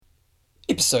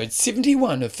Episode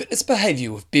 71 of Fitness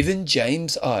Behaviour with Bevan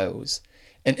James Isles,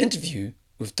 an interview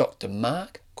with Dr.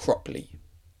 Mark Cropley.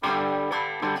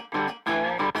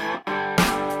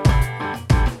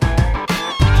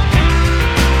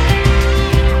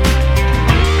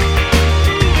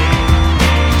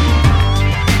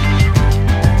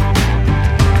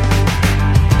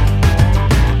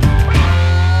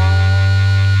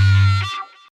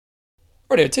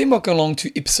 Righto team, welcome along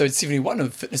to episode 71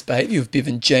 of Fitness Behaviour with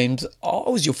Bevan James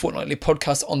Isles, your fortnightly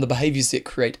podcast on the behaviours that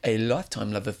create a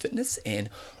lifetime love of fitness and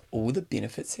all the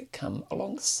benefits that come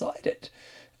alongside it.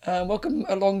 Welcome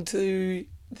along to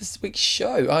this week's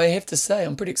show. I have to say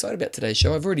I'm pretty excited about today's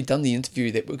show. I've already done the interview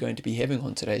that we're going to be having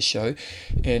on today's show,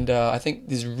 and I think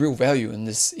there's real value in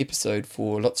this episode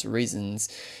for lots of reasons,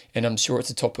 and I'm sure it's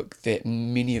a topic that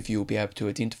many of you will be able to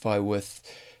identify with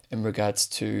in regards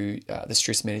to the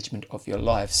stress management of your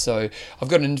life. So I've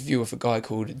got an interview with a guy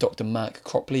called Dr. Mark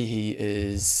Cropley. He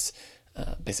is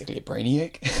basically a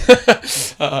brainiac.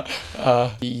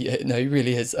 He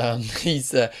really is.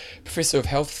 He's a professor of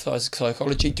health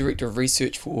psychology, director of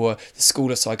research for the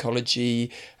School of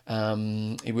Psychology.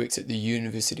 He works at the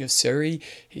University of Surrey.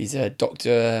 He's a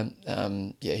doctor.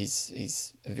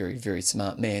 He's a very, very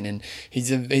smart man, and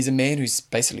he's a man who's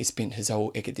basically spent his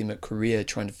whole academic career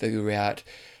trying to figure out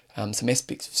some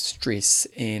aspects of stress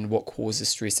and what causes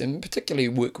stress, and particularly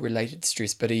work-related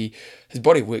stress. But his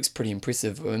body of work's pretty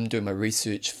impressive. I'm doing my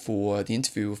research for the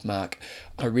interview with Mark.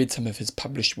 I read some of his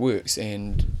published works,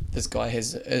 and this guy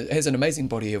has an amazing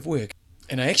body of work.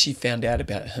 And I actually found out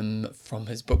about him from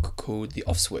his book called The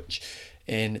Off Switch,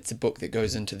 and it's a book that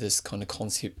goes into this kind of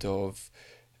concept of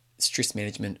stress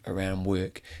management around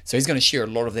work. So he's going to share a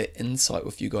lot of that insight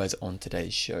with you guys on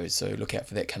today's show, so look out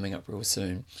for that coming up real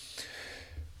soon.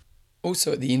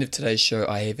 Also, at the end of today's show,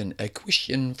 I have a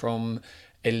question from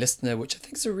a listener, which I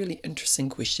think is a really interesting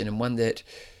question, and one that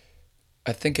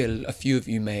I think a few of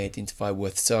you may identify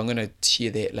with. So I'm going to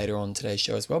share that later on today's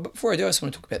show as well. But before I do, I just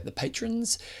want to talk about the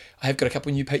patrons. I have got a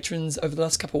couple of new patrons over the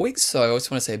last couple of weeks, so I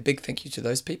just want to say a big thank you to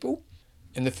those people.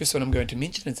 And the first one I'm going to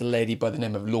mention is a lady by the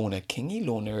name of Lorna Kingy.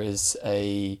 Lorna is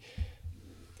she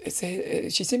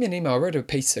sent me an email. I wrote a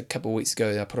piece a couple of weeks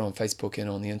ago that I put on Facebook and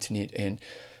on the internet, and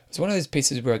it's one of those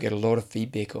pieces where I get a lot of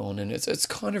feedback on, and it's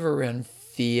kind of around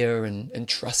fear and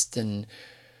trust and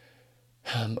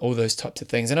all those types of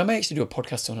things. And I may actually do a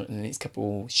podcast on it in the next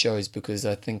couple shows, because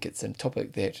I think it's a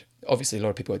topic that obviously a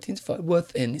lot of people identify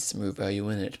with and there's some real value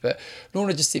in it. But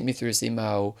Lorna just sent me through this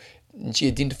email, and she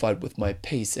identified with my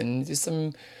piece, and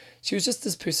she was just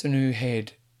this person who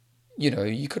had,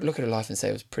 you could look at her life and say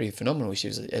it was pretty phenomenal. She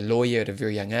was a lawyer at a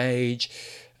very young age,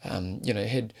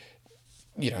 had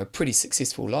a pretty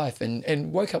successful life,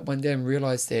 and woke up one day and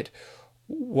realized that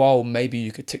while maybe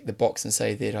you could tick the box and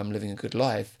say that I'm living a good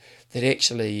life, that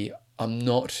actually I'm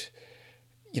not,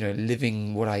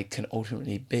 living what I can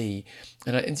ultimately be.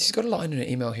 And she's got a line in her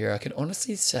email here. I can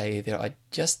honestly say that I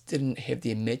just didn't have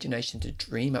the imagination to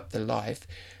dream up the life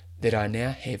that I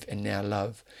now have and now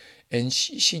love. And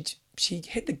she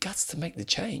had the guts to make the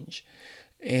change.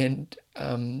 And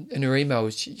in her email,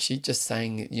 she just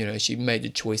saying, she made the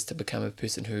choice to become a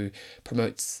person who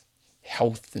promotes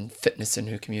health and fitness in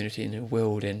her community and her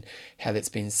world, and how that's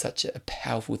been such a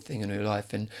powerful thing in her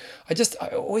life. And I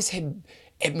always had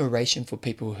admiration for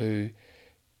people who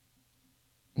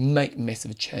make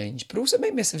massive change, but also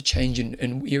make massive change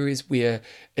in areas where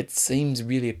it seems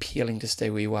really appealing to stay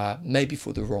where you are, maybe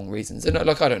for the wrong reasons. And I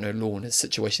don't know Lorna's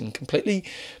situation completely,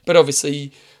 but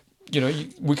obviously,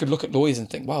 we could look at lawyers and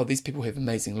think, wow, these people have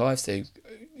amazing lives. They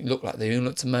look like they earn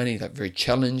lots of money, like very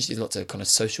challenged. There's lots of kind of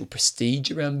social prestige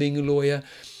around being a lawyer.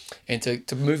 And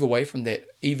to move away from that,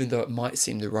 even though it might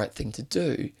seem the right thing to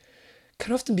do,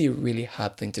 can often be a really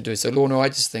hard thing to do. So Lorna, I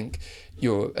just think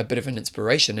you're a bit of an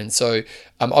inspiration. And so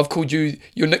I've called you,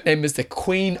 your nickname is the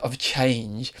Queen of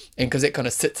Change, and because that kind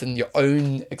of sits in your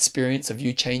own experience of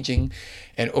you changing,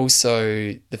 and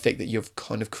also the fact that you've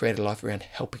kind of created a life around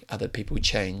helping other people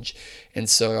change. And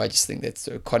so I just think that's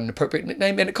quite an appropriate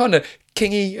nickname, and it kind of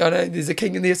kingy. I know there's a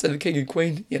king in there, so the king and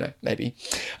queen, maybe.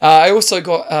 I also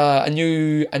got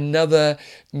another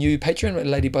new patron, a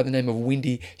lady by the name of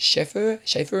Wendy Schaefer,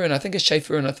 and I think of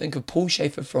Schaefer, and I think of Paul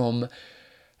Schaefer from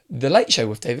The Late Show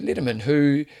with David Letterman,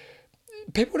 who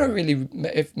people don't really,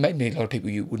 maybe a lot of people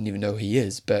you wouldn't even know who he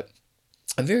is, but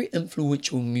a very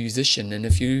influential musician. And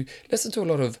if you listen to a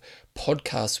lot of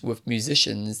podcasts with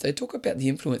musicians, they talk about the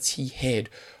influence he had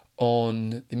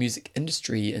on the music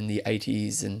industry in the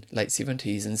 80s and late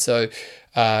 70s. And so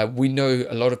we know,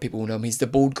 a lot of people know him. He's the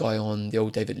bald guy on the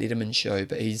old David Letterman show,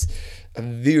 but he's a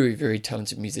very, very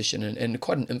talented musician and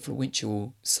quite an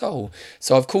influential soul.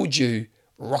 So I've called you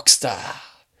Rockstar.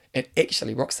 And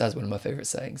actually, rockstar is one of my favourite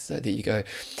sayings. So there you go.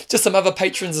 Just some other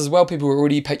patrons as well. People who are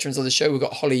already patrons of the show. We've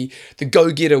got Holly, the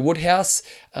Go-Getter Woodhouse.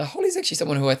 Holly's actually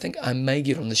someone who I think I may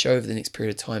get on the show over the next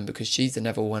period of time, because she's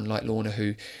another one like Lorna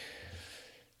who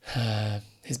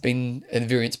has been a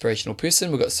very inspirational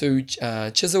person. We've got Sue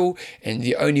Chisel and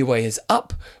The Only Way Is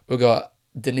Up. We've got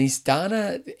Denise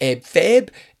Dana, Ab Fab,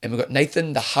 and we've got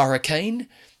Nathan the Hurricane.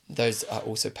 Those are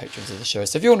also patrons of the show.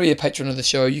 So if you want to be a patron of the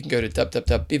show, you can go to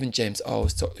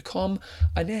www.bevanjameseyles.com.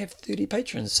 I now have 30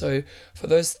 patrons. So for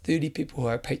those 30 people who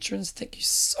are patrons, thank you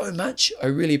so much. I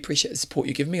really appreciate the support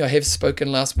you give me. I have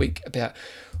spoken last week a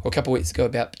couple of weeks ago,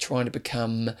 about trying to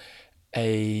become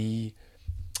a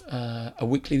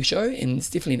weekly show, and it's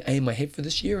definitely an aim I have for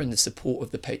this year, and the support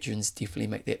of the patrons definitely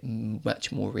make that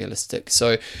much more realistic.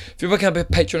 So if you become a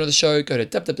patron of the show, go to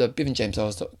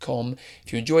www.bevanjameseyles.com.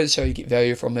 If you enjoy the show, you get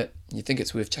value from it, and you think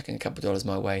it's worth chucking a couple of dollars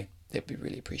my way, that'd be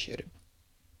really appreciated.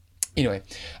 Anyway,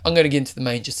 I'm going to get into the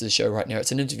main gist of the show right now.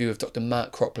 It's an interview with Dr.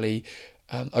 Mark Cropley.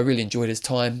 I really enjoyed his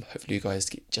time. Hopefully you guys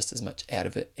get just as much out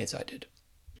of it as I did.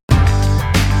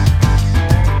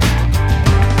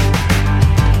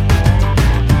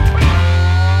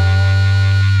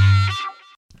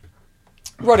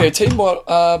 Rightio team, well,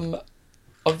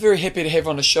 I'm very happy to have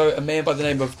on the show a man by the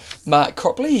name of Mark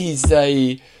Cropley. He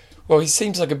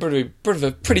seems like a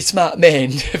pretty smart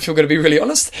man, if you're going to be really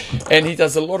honest, and he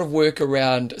does a lot of work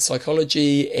around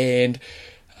psychology and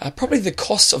probably the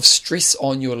cost of stress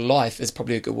on your life is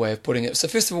probably a good way of putting it. So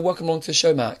first of all, welcome along to the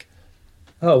show, Mark.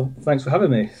 Oh, thanks for having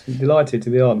me. I'm delighted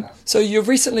to be on. So you've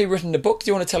recently written a book.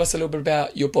 Do you want to tell us a little bit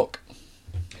about your book?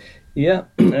 Yeah,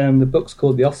 the book's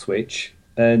called The Off Switch,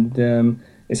 and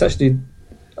it's actually,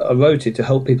 I wrote it to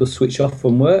help people switch off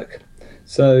from work.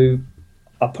 So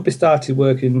I probably started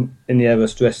working in the area of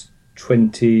stress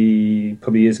 20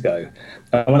 probably years ago.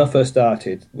 And when I first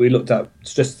started, we looked at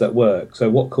stresses at work. So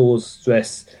what caused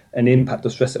stress and the impact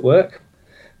of stress at work.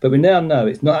 But we now know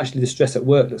it's not actually the stress at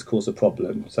work that's caused the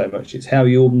problem so much. It's how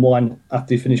you unwind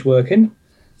after you finish working.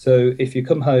 So if you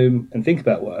come home and think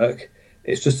about work,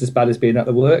 it's just as bad as being at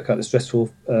the work, at the stressful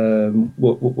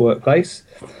workplace.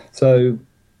 So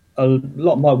a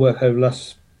lot of my work over the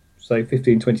last, say,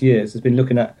 15, 20 years has been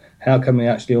looking at how can we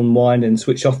actually unwind and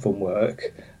switch off from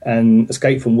work and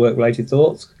escape from work-related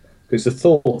thoughts, because the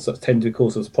thoughts that tend to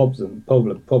cause us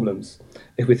problems.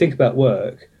 If we think about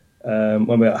work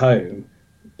when we're at home,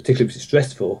 particularly if it's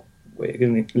stressful, it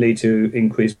can lead to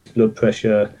increased blood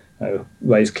pressure,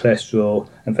 raised cholesterol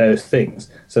and various things.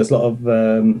 So there's a lot of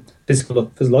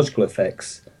physiological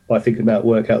effects by thinking about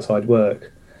work outside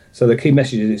work. So the key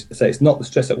message is to say it's not the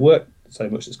stress at work so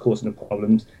much that's causing the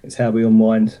problems, it's how we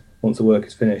unwind once the work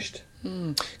is finished.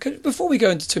 Before we go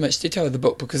into too much detail of the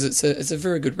book, because it's a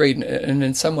very good read, and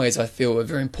in some ways I feel a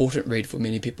very important read for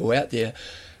many people out there,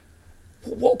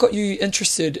 what got you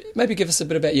interested? Maybe give us a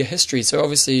bit about your history. So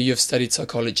obviously you've studied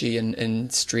psychology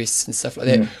and stress and stuff like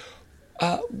that.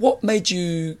 What made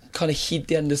you kind of head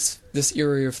down this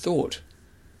area of thought?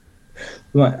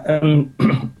 Right.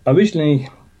 Originally,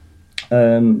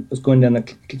 was going down the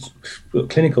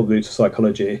clinical route of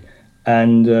psychology,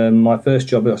 and my first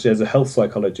job was actually as a health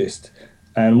psychologist.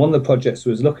 And one of the projects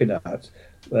we was looking at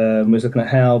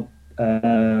how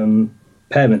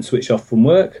parents switch off from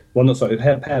work. Well, not sorry,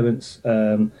 how parents,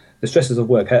 the stresses of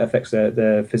work, how it affects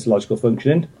their physiological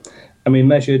functioning. And we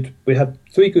had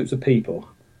three groups of people: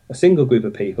 a single group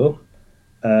of people,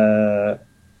 a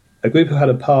group who had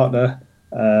a partner,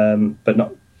 but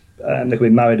not. They could be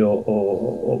married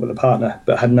or with a partner,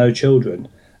 but had no children.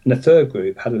 And the third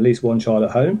group had at least one child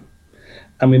at home.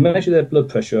 And we measured their blood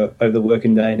pressure over the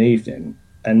working day and evening.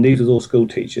 And these were all school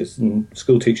teachers, and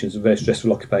school teachers are a very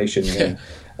stressful occupation,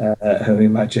 we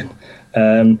imagine.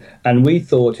 And we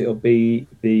thought it would be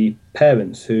the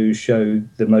parents who showed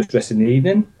the most stress in the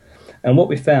evening. And what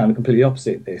we found, completely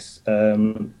opposite this,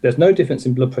 there's no difference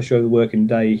in blood pressure over the working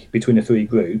day between the three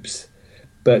groups.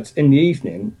 But in the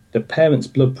evening, the parents'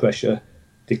 blood pressure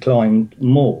declined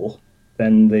more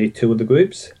than the two other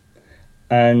groups.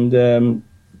 And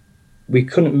we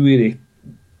couldn't really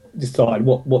decide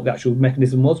what the actual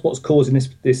mechanism was, what's causing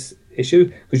this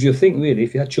issue. Because you'll think, really,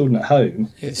 if you had children at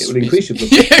home, it would increase your blood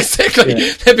pressure. Yeah, exactly.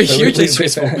 Yeah. That'd be hugely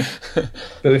stressful.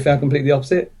 But we found completely the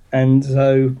opposite. And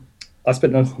so I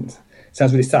spent,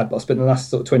 sounds really sad, but I spent the last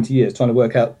sort of 20 years trying to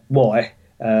work out why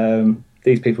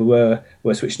these people were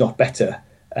switching off better.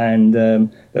 And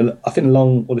I think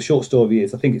the short story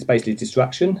is, I think it's basically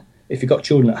distraction. If you've got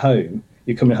children at home,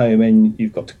 you're coming home and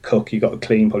you've got to cook, you've got to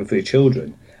clean probably for your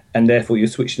children, and therefore you're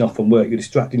switching off from work, you're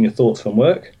distracting your thoughts from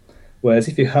work. Whereas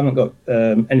if you haven't got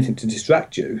anything to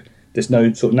distract you, there's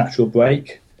no sort of natural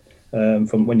break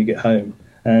from when you get home.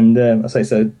 And I say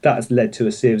so that has led to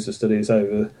a series of studies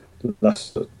over the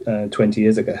last 20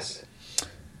 years, I guess.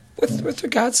 With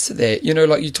regards to that,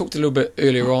 like you talked a little bit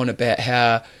earlier on about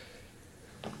how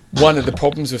one of the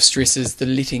problems with stress is the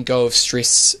letting go of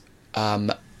stress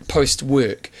post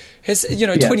work.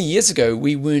 20 years ago,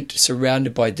 we weren't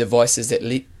surrounded by devices that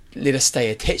let us stay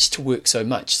attached to work so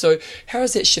much. So how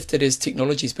has that shifted as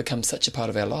technology's become such a part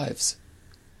of our lives?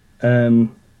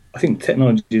 I think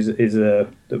technology is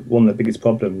one of the biggest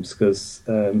problems because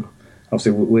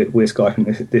obviously we're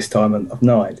Skyping this time of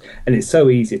night, and it's so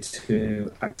easy to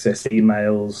access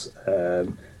emails,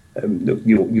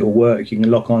 your work. You can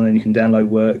log on and you can download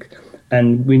work,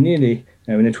 and we nearly,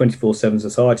 in a 24/7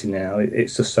 society now,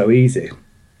 it's just so easy.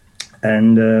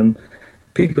 And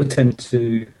people tend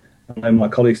to, I know my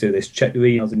colleagues do this, check their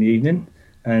emails in the evening,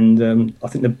 and I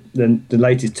think the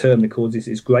latest term they call this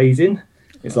is grazing.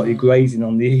 It's like you're grazing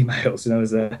on the emails,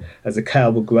 as a cow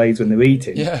will graze when they're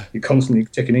eating. Yeah. You're constantly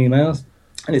checking emails,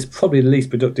 and it's probably the least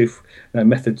productive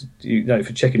method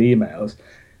for checking emails.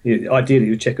 Ideally,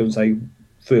 you check them, say,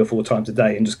 3 or 4 times a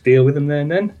day and just deal with them there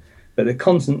and then. But they're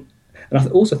constant, and I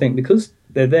also think because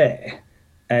they're there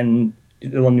and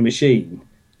they're on your machine,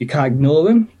 you can't ignore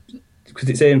them because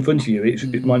it's there in front of you.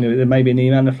 There may be an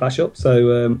email and a flash up.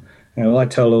 So I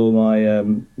tell all my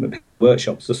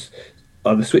workshops just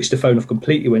either switch the phone off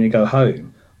completely when you go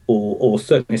home, or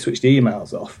certainly switch the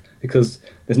emails off, because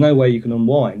there's no way you can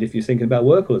unwind if you're thinking about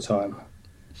work all the time.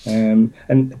 And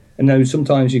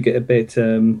sometimes you get a bit,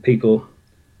 people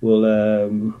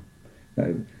will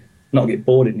not get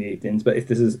bored in the evenings, but if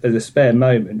there's a spare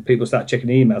moment, people start checking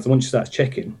emails, and once you start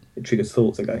checking, it triggers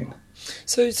thoughts again.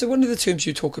 So one of the terms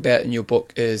you talk about in your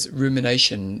book is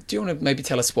rumination. Do you want to maybe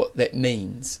tell us what that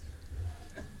means?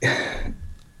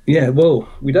 Yeah, well,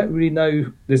 we don't really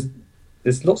know. There's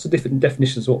lots of different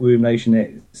definitions of what rumination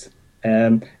is.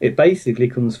 It basically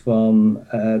comes from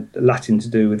Latin to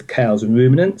do with cows and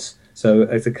ruminants. So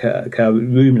as a cow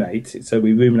ruminate, so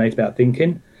we ruminate about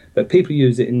thinking. But people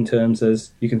use it in terms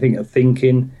as you can think of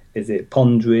thinking. Is it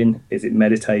pondering? Is it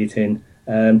meditating?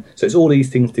 So it's all these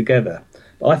things together.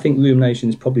 But I think rumination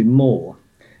is probably more.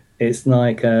 It's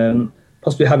like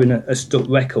possibly having a stuck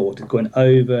record going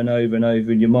over and over and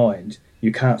over in your mind.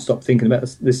 You can't stop thinking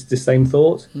about the same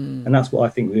thought, and that's what I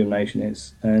think rumination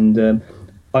is. And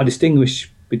I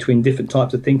distinguish between different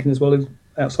types of thinking as well as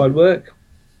outside work.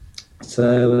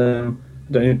 So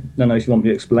I don't know if you want me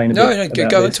to explain a bit. No,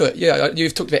 go into it. Yeah,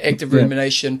 you've talked about active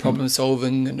rumination, problem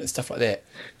solving, and stuff like that.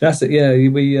 That's it. Yeah,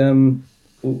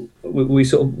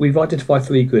 we've identified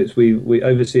 3 groups. We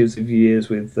over a series of years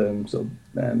with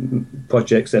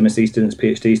projects, MSc students,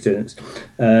 PhD students,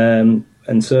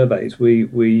 and surveys.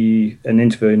 We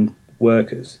interviewing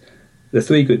workers. The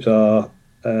 3 groups are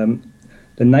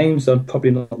the names are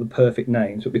probably not the perfect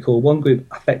names, but we call one group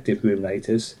affective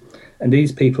ruminators, and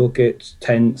these people get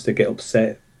tense, they get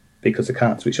upset because they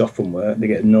can't switch off from work, they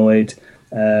get annoyed.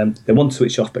 They want to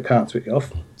switch off but can't switch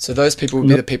off. So those people would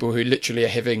be the people who literally are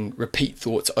having repeat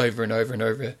thoughts over and over and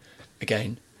over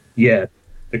again. Yeah,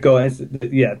 these are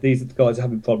the guys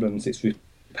having problems. It's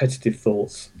repetitive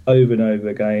thoughts over and over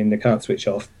again. They can't switch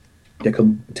off. They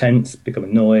become tense, become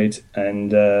annoyed,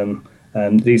 and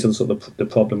these are sort of the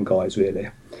problem guys, really.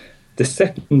 The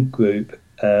second group,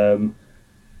 I'm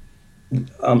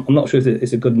not sure if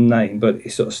it's a good name, but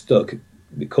it's sort of stuck.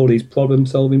 We call these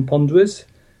problem-solving ponderers.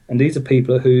 And these are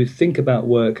people who think about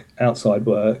work outside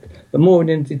work, but more in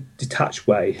a detached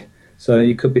way. So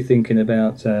you could be thinking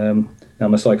about, I'm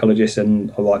a psychologist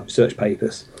and I write research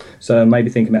papers. So maybe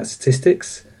thinking about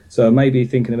statistics. So maybe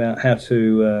thinking about how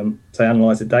to,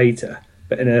 analyse the data,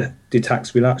 but in a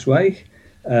detached, relaxed way.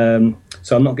 So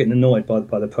I'm not getting annoyed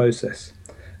by the process.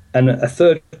 And a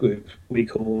third group we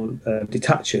call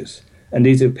detachers. And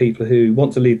these are people who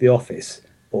want to leave the office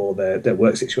or their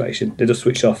work situation. They just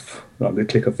switch off like with a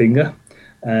click of a finger.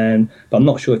 But I'm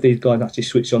not sure if these guys actually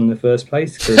switch on in the first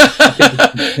place. Because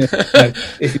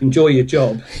if you enjoy your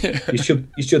job, you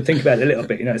should think about it a little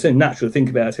bit. It's only natural to think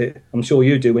about it. I'm sure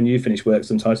you do when you finish work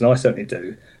sometimes, and I certainly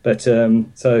do. But so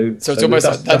it's almost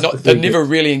like they're never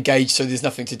really engaged, so there's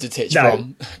nothing to detach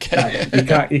from. Okay.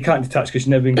 No, you can't detach because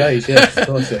you're never engaged. Yes,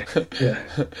 yeah.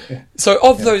 So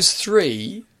of those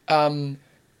 3.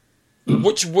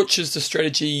 Which is the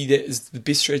strategy that is the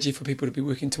best strategy for people to be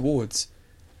working towards?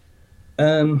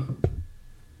 I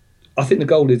think the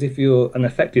goal is if you're an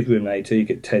effective ruminator, you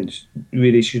get tense. You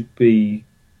really should be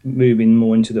moving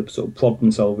more into the sort of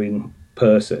problem-solving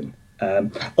person.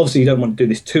 Obviously, you don't want to do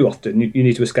this too often. You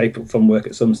need to escape from work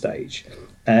at some stage,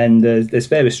 and there's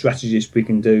various strategies we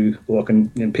can do, or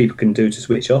people can do to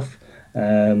switch off.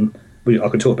 I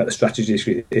could talk about the strategies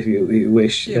if you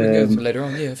wish. Yeah, we can go for later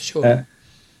on. Yeah, for sure.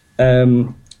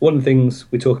 One of the things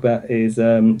we talk about is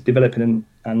developing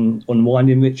an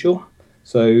unwinding ritual.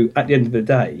 So at the end of the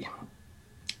day,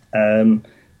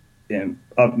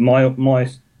 my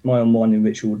unwinding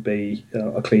ritual would be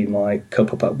I clean my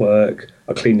cup up at work,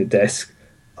 I clean the desk,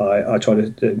 I try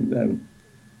to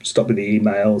stop with the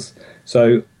emails.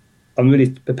 So I'm really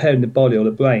preparing the body or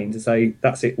the brain to say,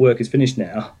 that's it, work is finished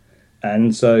now.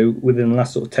 And so within the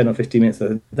last sort of 10 or 15 minutes of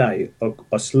the day,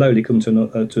 I slowly come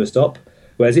to a stop.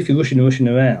 Whereas if you're rushing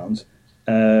around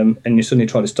and you suddenly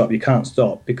try to stop, you can't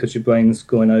stop because your brain's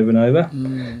going over and over.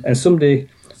 And somebody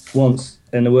once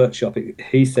in a workshop,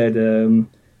 he said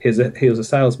he was a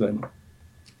salesman,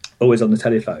 always on the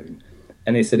telephone.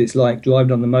 And he said it's like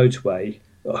driving on the motorway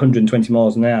at 120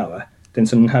 miles an hour, then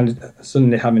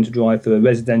suddenly having to drive through a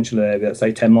residential area at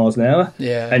say 10 miles an hour,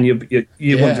 and you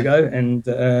want to go,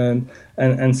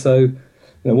 and so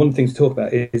one of the things to talk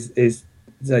about is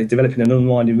developing an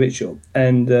unwinding ritual,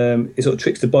 and it sort of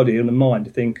tricks the body and the mind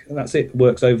to think that's it,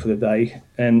 work's over for the day,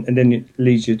 and then it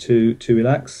leads you to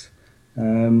relax.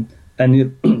 And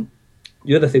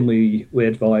the other thing we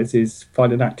advise is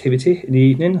find an activity in the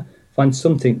evening, find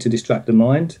something to distract the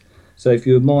mind. So if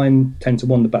your mind tends to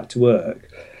wander back to work,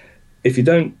 if you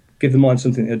don't give the mind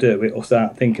something to do, it will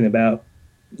start thinking about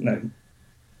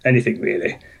anything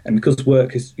really. And because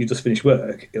you just finished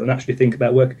work, it will naturally think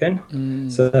about work again.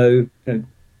 So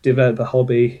develop a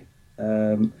hobby.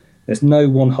 There's no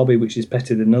one hobby which is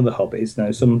better than other hobbies.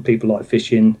 Some people like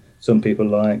fishing, some people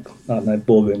like,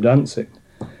 ballroom dancing.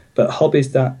 But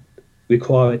hobbies that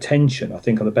require attention, I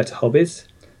think, are the better hobbies.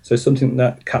 So something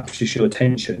that captures your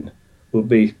attention will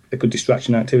be a good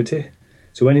distraction activity.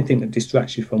 So anything that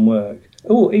distracts you from work,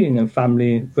 or eating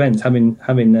family and friends, having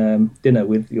dinner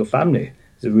with your family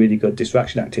is a really good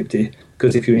distraction activity.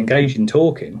 Because if you're engaged in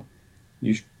talking,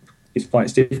 it's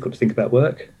difficult to think about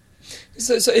work.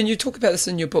 So, and you talk about this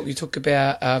in your book. You talk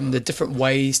about the different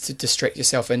ways to distract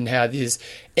yourself and how there's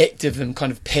active and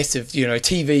kind of passive.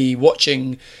 TV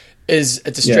watching is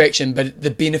a distraction, but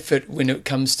the benefit when it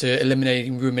comes to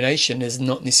eliminating rumination is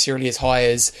not necessarily as high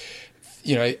as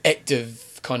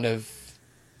active kind of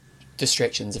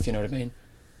distractions, if you know what I mean.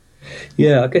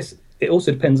 Yeah, I guess it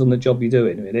also depends on the job you're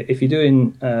doing. Really. If you're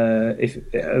doing a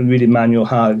really manual,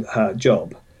 hard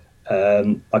job,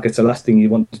 I guess the last thing you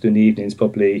want to do in the evening is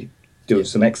probably do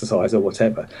some exercise or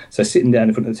whatever. So sitting down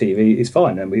in front of the TV is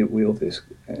fine, and we all do this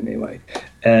anyway.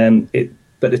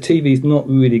 But the TV is not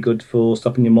really good for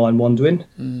stopping your mind wandering,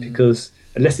 because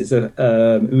unless it's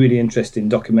a really interesting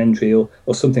documentary or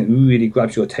something that really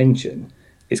grabs your attention,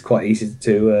 it's quite easy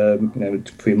to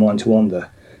for your mind to wander.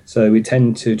 So we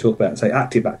tend to talk about, say,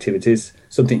 active activities,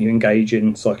 something you engage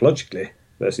in psychologically,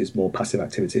 versus more passive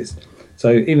activities.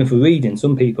 So even for reading,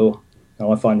 some people,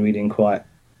 I find reading quite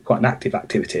an active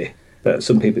activity, but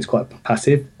some people it's quite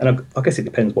passive. And I guess it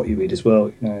depends what you read as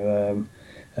well.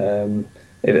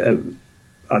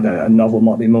 I don't know, a novel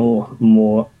might be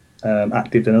more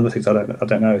active than other things. I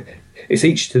don't know. It's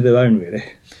each to their own, really.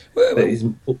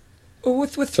 Well,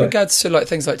 with regards to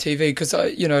things like TV, because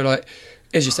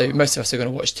as you say, most of us are going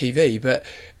to watch TV, but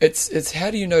it's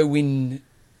how do you know when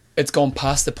it's gone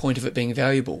past the point of it being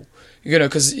valuable?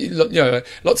 Because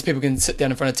lots of people can sit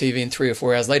down in front of TV and 3 or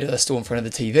 4 hours later they're still in front of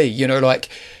the TV.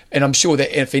 And I'm sure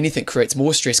that if anything creates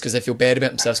more stress because they feel bad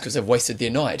about themselves because they've wasted their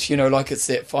night. It's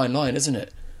that fine line, isn't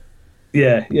it?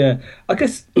 Yeah. I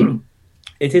guess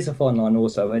it is a fine line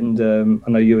also, and I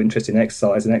know you're interested in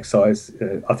exercise, and exercise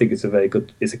I think it's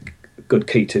a good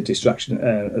key to distraction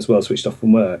as well, switched off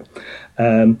from work.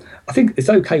 I think it's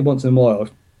okay once in a while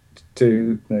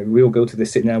to we all go to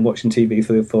this sitting down watching TV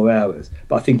for 4 hours,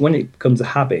 but I think when it becomes a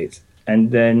habit,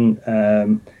 and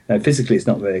then physically it's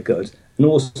not very good, and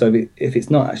also if it's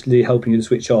not actually helping you to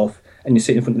switch off, and you're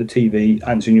sitting in front of the TV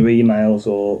answering your emails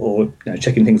or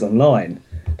checking things online,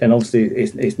 then obviously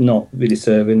it's not really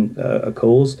serving a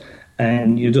cause,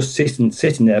 and you're just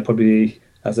sitting there probably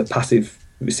as a passive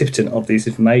recipient of this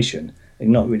information and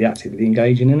not really actively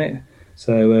engaging in it.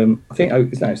 So I think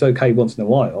it's okay once in a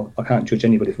while. I can't judge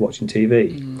anybody for watching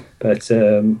TV, but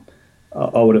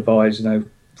I would advise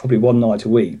probably one night a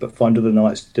week, but find other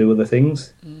nights to do other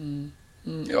things.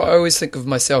 I always think of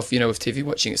myself, with TV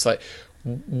watching, it's like,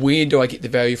 where do I get the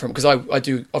value from? Because I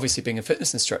do, obviously being a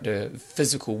fitness instructor,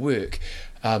 physical work,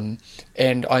 and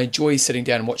I enjoy sitting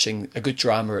down and watching a good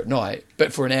drama at night,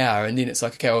 but for an hour, and then it's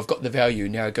like, okay, I've got the value,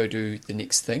 now I go do the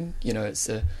next thing. It's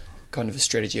a kind of a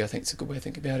strategy. I think it's a good way to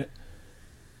think about it.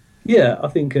 Yeah, I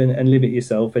think, and limit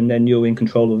yourself, and then you're in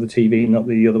control of the TV, not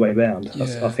the other way around. I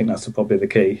Yeah. think that's probably the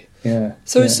key. Yeah,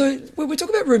 So, yeah. so when we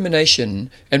talk about rumination,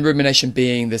 and rumination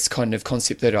being this kind of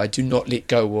concept that I do not let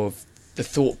go of the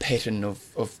thought pattern of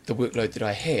the workload that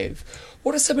I have,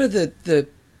 what are some of the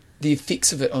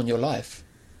effects of it on your life?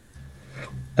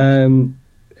 Um,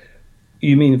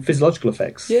 you mean physiological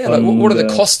effects Yeah, like what on are the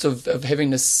the? costs of having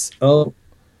this? Oh,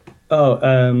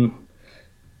 oh.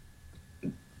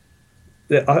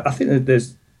 I think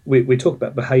that we talk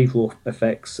about behavioural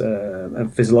effects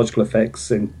and physiological effects,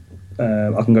 and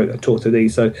I can go talk to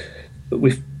these. So,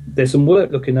 there's some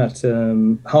work looking at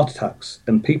heart attacks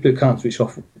and people who can't switch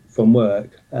off from work.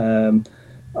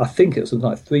 I think it was something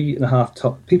like 3.5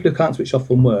 times. People who can't switch off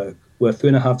from work were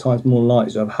 3.5 times more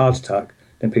likely to have a heart attack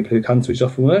than people who can switch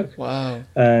off from work. Wow.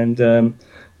 And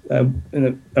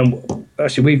and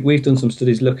actually, we've done some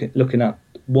studies looking at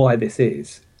why this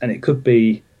is, and it could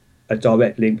be a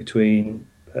direct link between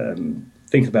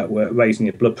thinking about work, raising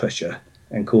your blood pressure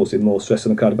and causing more stress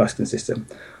on the cardiovascular system,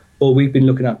 or we've been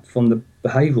looking at from the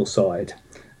behavioural side,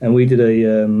 and we did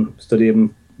a study,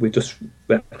 and we're just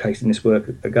replicating this work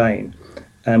again,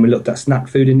 and we looked at snack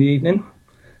food in the evening.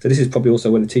 So this is probably also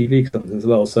where the TV comes as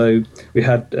well. So we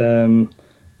had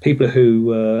people who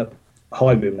were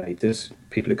high ruminators,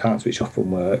 people who can't switch off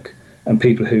from work, and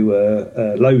people who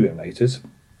were low ruminators.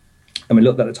 And we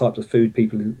looked at the types of food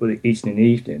people were eating in the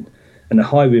evening. And the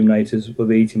high ruminators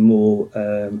were eating more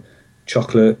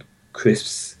chocolate,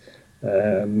 crisps,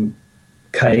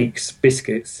 cakes,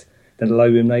 biscuits than the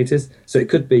low ruminators. So it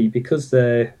could be because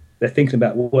they're thinking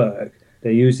about work,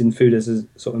 they're using food as a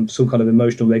sort of some kind of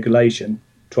emotional regulation,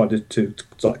 trying to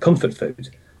like comfort food.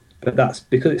 But that's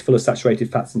because it's full of saturated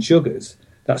fats and sugars.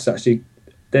 That's actually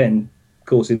then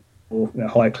causing more,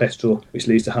 higher cholesterol, which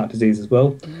leads to heart disease as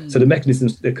well. So the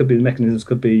mechanisms, could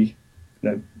be,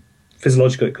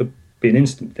 physiological. It could be an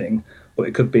instant thing, or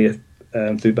it could be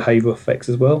through behavioural effects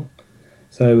as well.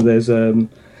 So there's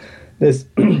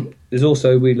there's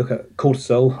also, we look at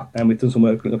cortisol, and we've done some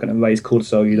work looking at raised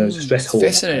cortisol, stress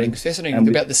It's hormone. fascinating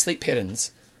about the sleep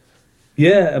patterns.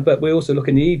 Yeah, but we also look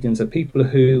in the evenings at people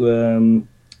who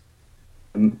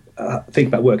think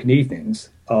about work in the evenings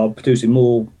are producing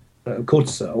more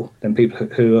cortisol than people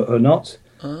who are not,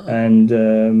 and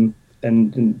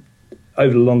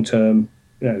over the long term,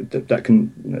 that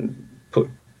can put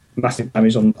massive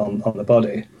damage on the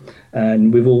body.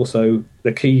 And we've also,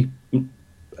 the key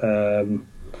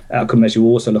outcome measure we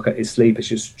also look at is sleep,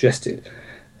 as you suggested,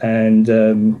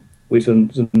 and we've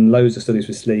done loads of studies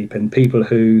with sleep, and people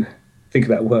who think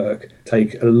about work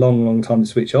take a long time to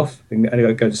switch off and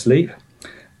only go to sleep.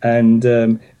 And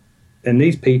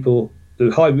these people,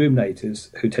 the high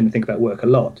ruminators who tend to think about work a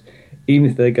lot, even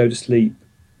if they go to sleep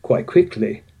quite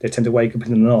quickly, they tend to wake up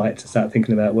in the night to start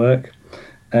thinking about work.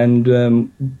 And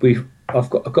I've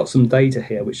got some data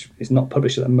here which is not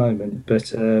published at the moment,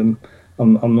 but I'm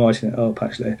writing it up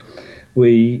actually.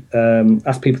 We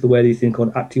asked people to wear these things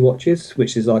called Apti watches,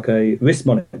 which is like a wrist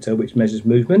monitor which measures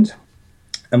movement.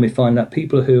 And we find that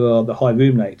people who are the high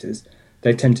ruminators,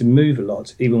 they tend to move a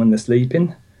lot even when they're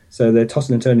sleeping. So they're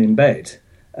tossing and turning in bed,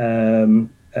 and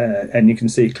you can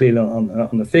see clearly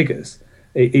on the figures,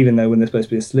 even though when they're supposed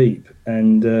to be asleep.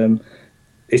 And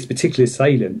it's particularly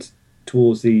salient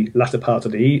towards the latter part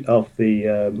of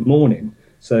the morning.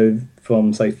 So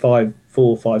from say 4,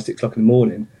 5, 6 o'clock in the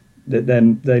morning,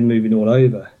 they're moving all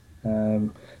over.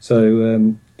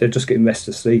 So they're just getting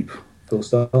restless sleep, full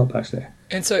stop actually.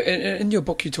 And so in your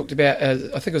book, you talked about, I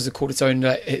think it was the cortisone,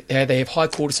 how they have high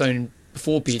cortisone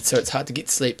before bed, so it's hard to get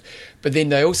sleep. But then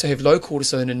they also have low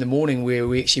cortisone in the morning, where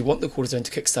we actually want the cortisone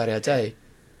to kickstart our day.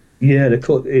 Yeah,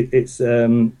 it's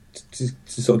to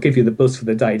sort of give you the buzz for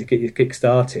the day, to get you kick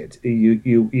started.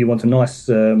 You want a nice,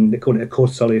 they call it a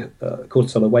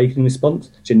cortisol awakening response.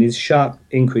 So you need a sharp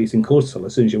increase in cortisol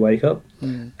as soon as you wake up.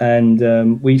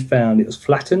 And we found it was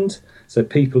flattened. So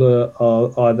people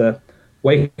are either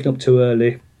waking up too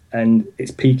early and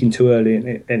it's peaking too early and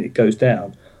it goes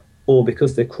down, or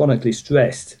because they're chronically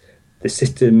stressed, the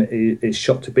system is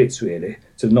shot to bits really,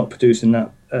 so they're not producing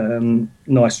that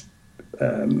nice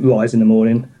rise in the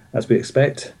morning as we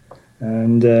expect.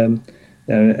 And then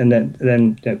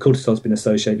cortisol's been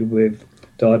associated with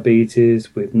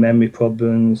diabetes, with memory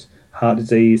problems, heart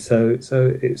disease. So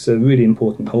it's a really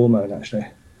important hormone actually.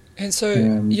 And so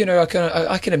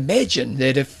I can imagine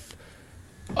that if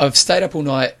I've stayed up all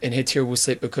night and had terrible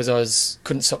sleep because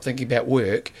couldn't stop thinking about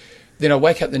work, then I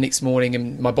wake up the next morning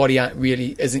and my body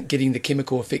isn't getting the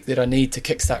chemical effect that I need to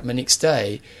kickstart my next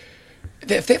day.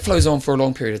 If that flows on for a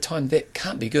long period of time, that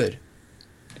can't be good.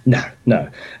 No.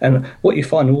 And what you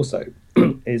find also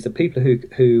is the people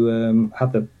who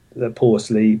have the the poor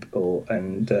sleep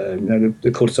and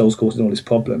the cortisol's causing all this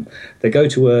problem. They go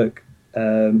to work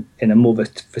in a more of a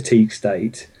fatigue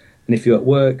state, and if you're at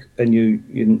work and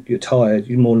you're tired,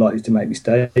 you're more likely to make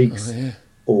mistakes,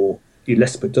 or you're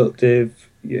less productive.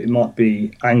 You might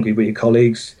be angry with your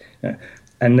colleagues,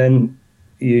 and then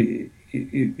you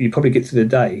probably get to the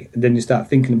day, and then you start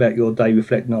thinking about your day,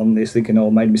 reflecting on this, thinking, "Oh, I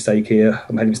made a mistake here.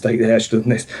 I made a mistake there. I should have done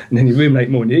this." And then you ruminate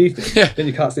more in the evening. Then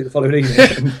you can't sleep the following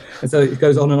evening, and so it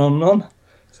goes on and on and on.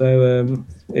 So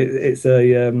it's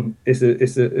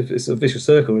a vicious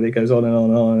circle. Really. It goes on and on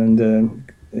and on,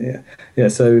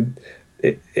 and So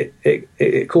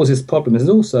it causes problems. There's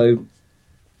also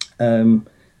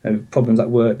problems at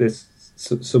work. There's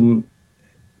some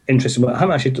interesting work. I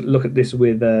haven't actually looked at this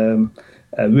with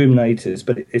ruminators,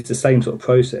 but it's the same sort of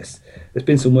process. There's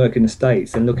been some work in the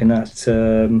States and looking at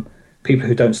people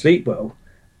who don't sleep well,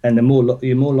 and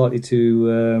you're more likely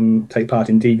to take part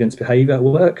in deviant behaviour at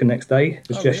work the next day.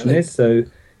 The suggestion is so.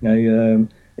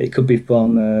 It could be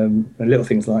from little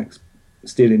things like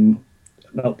stealing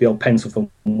the old pencil from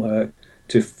work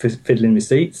to fiddling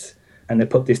receipts, and they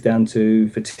put this down to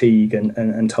fatigue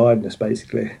and tiredness,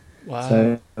 basically. Wow.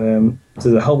 So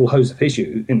there's a whole host of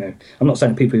issues. I'm not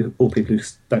saying all people who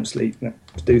don't sleep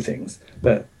do things,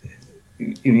 but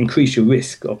you increase your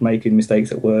risk of making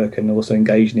mistakes at work and also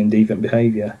engaging in deviant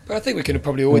behaviour. But I think we can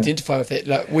probably all identify with it.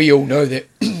 Like, we all know that,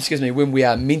 when we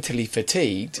are mentally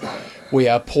fatigued, we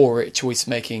are poor at choice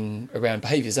making around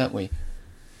behaviours, aren't we?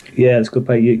 Yeah, it's good.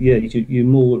 You're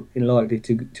more likely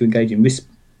to engage in risk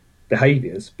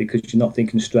behaviours because you're not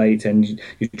thinking straight and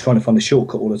you're trying to find a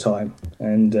shortcut all the time.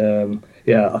 And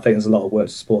I think there's a lot of work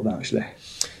to support that, actually.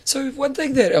 So one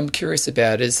thing that I'm curious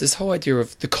about is this whole idea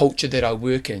of the culture that I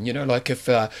work in. Like if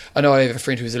I know I have a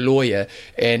friend who's a lawyer,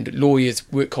 and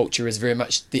lawyers' work culture is very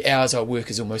much the hours I work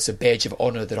is almost a badge of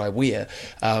honour that I wear,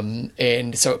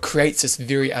 and so it creates this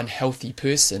very unhealthy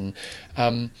person.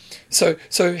 So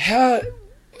how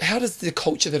does the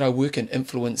culture that I work in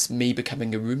influence me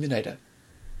becoming a ruminator?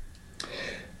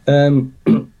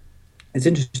 It's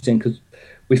interesting because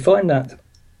we find that.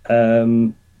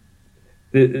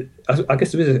 I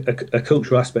guess there is a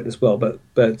cultural aspect as well, but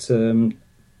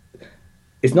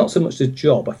it's not so much the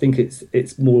job. I think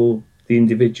it's more the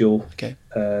individual,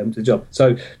 the job.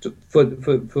 So,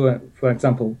 for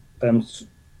example,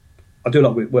 I do a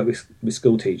lot of work with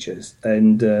school teachers,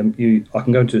 and I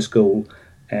can go into a school,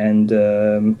 and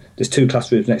there's two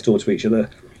classrooms next door to each other.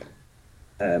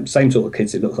 Same sort of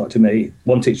kids, it looks like to me.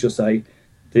 One teacher will say,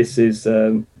 "This is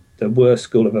the worst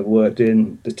school I've ever worked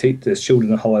in. The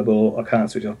children are horrible. I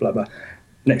can't switch off, blah, blah."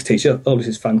 Next teacher, "Oh, this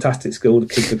is fantastic school. The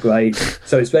kids are great."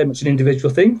 So it's very much an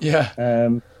individual thing. Yeah.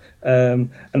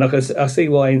 And I see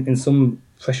why in some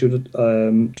pressured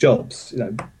jobs,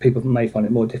 people may find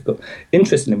it more difficult.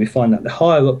 Interestingly, we find that the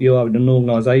higher up you are in an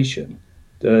organisation,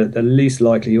 the least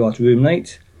likely you are to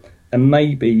ruminate. And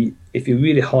maybe if you're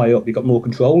really high up, you've got more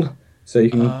control. So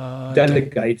you can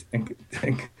delegate,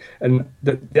 and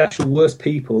the actual worst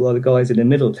people are the guys in the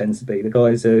middle. Tends to be the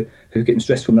guys who are getting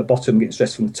stressed from the bottom, getting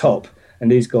stressed from the top,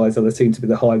 and these guys seem to be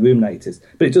the high ruminators.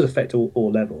 But it does affect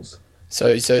all levels. So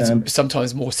it's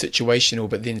sometimes more situational,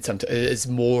 but then sometimes it's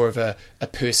more of a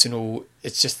personal.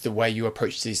 It's just the way you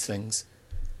approach these things.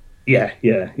 Yeah.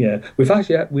 We've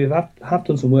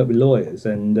done some work with lawyers,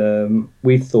 and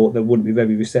we thought they wouldn't be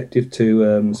very receptive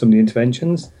to some of the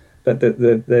interventions. But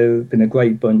they've been a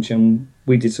great bunch, and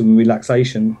we did some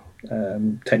relaxation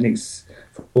techniques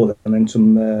for them, and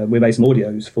then we made some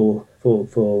audios for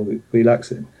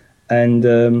relaxing, and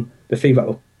the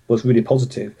feedback was really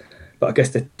positive. But I guess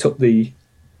they took the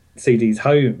CDs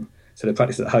home, so they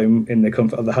practiced at home in the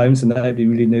comfort of the home, so nobody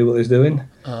really knew what they was doing.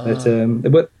 But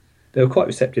they were quite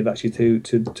receptive actually to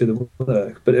the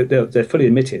work, but they're fully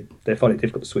admitted they find it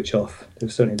difficult to switch off. They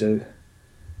certainly do.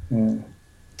 Yeah.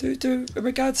 Do in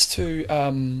regards to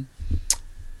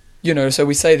so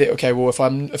we say that, okay, well, if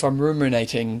I'm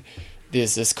ruminating,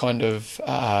 there's this kind of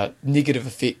negative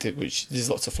effect, which there's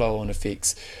lots of flow-on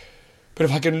effects. But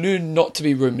if I can learn not to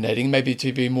be ruminating, maybe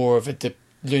to be more of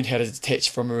learn how to detach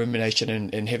from a rumination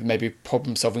and have maybe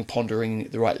problem-solving, pondering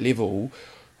at the right level,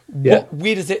 where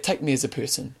does that take me as a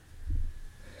person?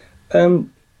 You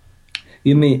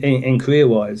mean in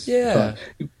career-wise? Yeah.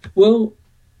 Well,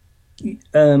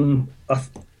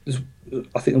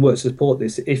 I think the work to support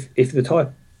this, if the type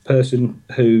of person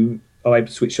who are able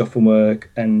to switch off from work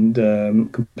and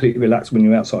completely relax when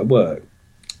you're outside work,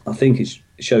 I think it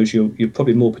shows you're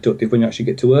probably more productive when you actually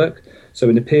get to work. So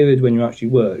in the period when you actually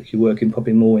work, you're working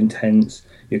probably more intense,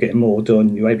 you're getting more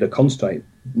done, you're able to concentrate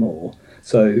more.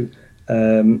 So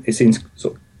it seems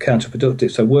sort of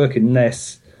counterproductive. So working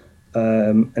less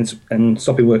and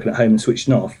stopping working at home and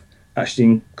switching off actually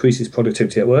increases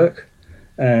productivity at work.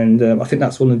 And I think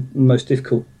that's one of the most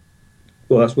difficult.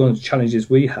 Well, that's one of the challenges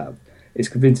we have, is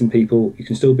convincing people you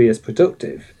can still be as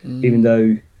productive even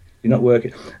though you're not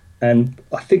working. And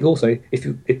I think also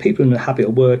if people are in the habit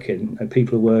of working and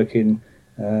people are working,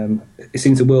 it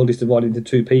seems the world is divided into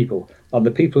two people. Are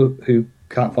the people who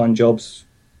can't find jobs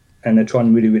and they're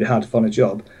trying really, really hard to find a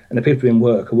job, and the people in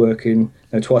work are working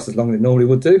twice as long as they normally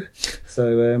would do.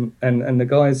 So and the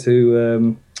guys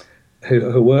who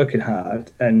are working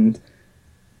hard, and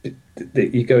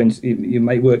you go into, you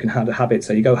make working hard a habit,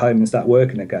 so you go home and start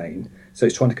working again. So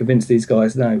it's trying to convince these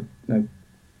guys, no,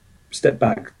 step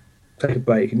back, take a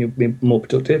break, and you'll be more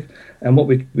productive. And what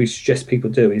we suggest people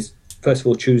do is, first of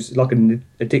all, choose, like an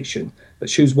addiction, but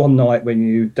choose one night when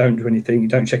you don't do anything, you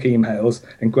don't check emails,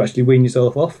 and gradually wean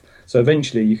yourself off. So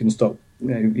eventually you can stop,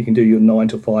 you can do your 9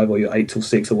 till 5 or your 8 till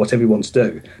 6 or whatever you want to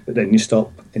do, but then you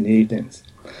stop in the evenings.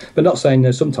 But not saying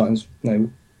that sometimes,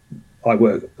 I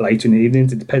work later in the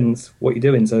evenings, it depends what you're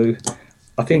doing. So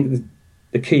I think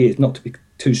the key is not to be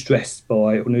too stressed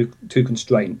by, or too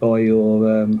constrained by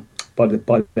your by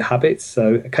the habits.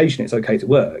 So occasionally it's okay to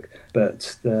work,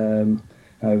 but in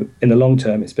the long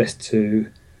term it's best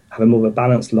to have a more of a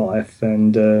balanced life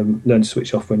and learn to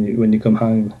switch off when you come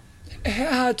home.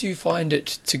 How hard do you find it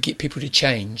to get people to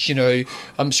change?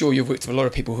 I'm sure you've worked with a lot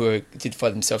of people who identify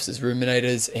themselves as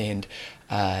ruminators and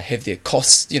have their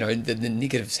costs, the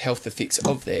negative health effects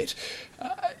of that.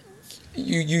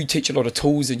 You teach a lot of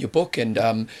tools in your book, and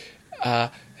how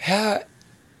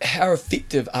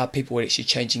effective are people at actually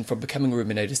changing from becoming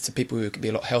ruminators to people who can be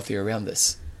a lot healthier around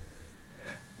this?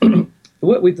 The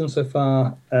work we've done so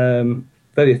far,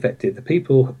 very effective. The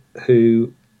people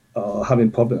who are having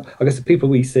problems, I guess the people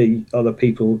we see are the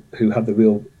people who have the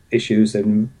real issues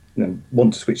and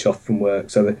want to switch off from work,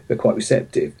 so they're quite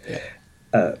receptive.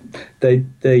 Yeah. They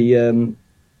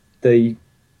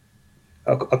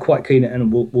are quite keen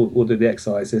and will do the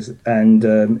exercises, and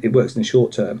it works in the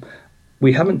short term.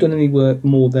 We haven't done any work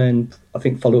more than, I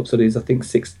think, follow-up studies,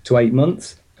 6 to 8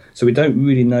 months. So we don't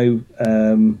really know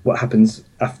what happens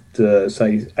after,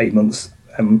 say, 8 months.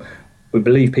 We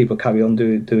believe people carry on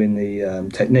doing the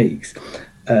techniques.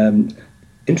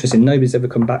 Interesting, nobody's ever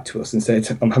come back to us and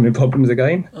said, I'm having problems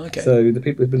again. Okay. So the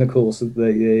people who've been on the course,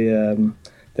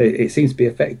 it seems to be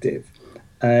effective.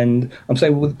 And I'm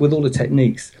saying with all the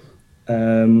techniques,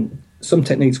 some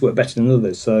techniques work better than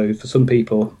others. So for some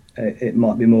people, it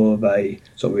might be more of a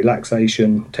sort of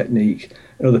relaxation technique.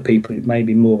 And other people, it may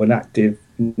be more of an active,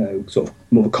 sort of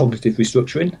more of a cognitive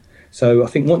restructuring. So I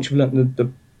think once you've learned the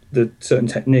certain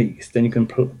techniques, then you can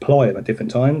apply them at different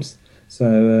times.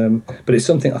 So, but it's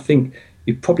something I think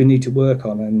you probably need to work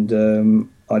on, and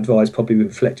I advise probably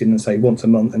reflecting and say once a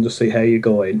month and just see how you're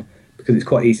going, because it's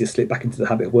quite easy to slip back into the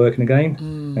habit of working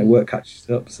again. Work catches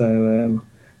up. So,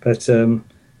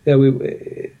 yeah,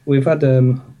 we've had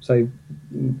say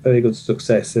very good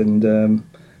success, and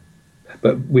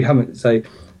but we haven't say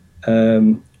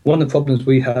one of the problems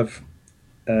we have.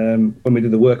 When we do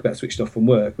the work about switching off from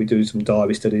work, we do some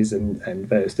diary studies and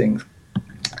various things.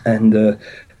 And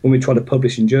when we try to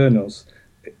publish in journals,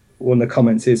 one of the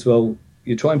comments is, well,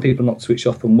 you're trying people not to switch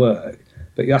off from work,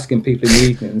 but you're asking people in the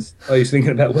evenings, are you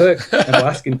thinking about work? And we're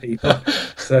asking people.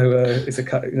 So it's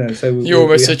a, so you're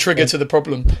almost a trigger to the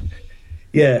problem.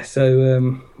 Yeah,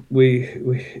 so we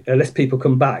unless people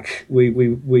come back, we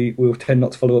will tend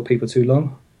not to follow up people too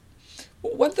long.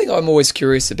 One thing I'm always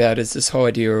curious about is this whole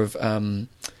idea of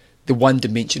the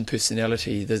one-dimension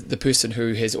personality, the person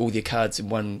who has all their cards in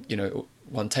one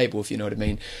table, if you know what I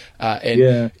mean.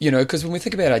 Because when we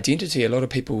think about identity, a lot of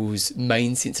people's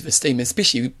main sense of esteem,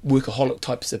 especially workaholic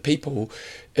types of people,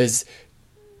 is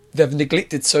they've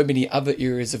neglected so many other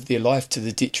areas of their life to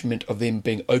the detriment of them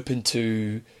being open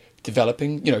to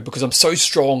developing. Because I'm so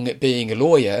strong at being a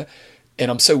lawyer and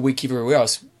I'm so weak everywhere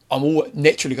else, I'm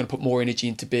naturally going to put more energy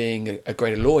into being a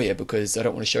greater lawyer because I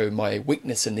don't want to show my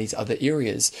weakness in these other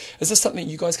areas. Is this something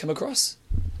you guys come across?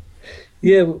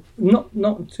 Yeah, not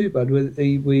too bad.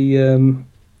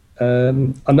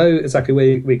 I know exactly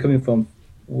where we're coming from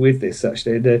with this.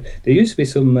 Actually, there used to be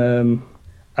some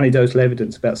anecdotal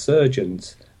evidence about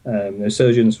surgeons.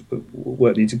 Surgeons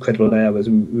work these incredible hours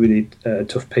and really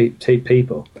tough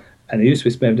people, and there used to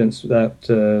be some evidence that,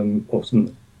 or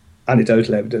some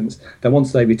anecdotal evidence that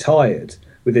once they retired,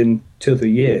 within 2 or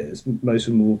 3 years, most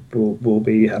of them will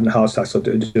be having heart attacks or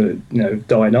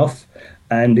dying off,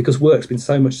 and because work's been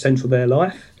so much central to their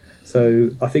life.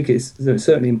 So I think it's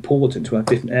certainly important to have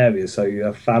different areas, so you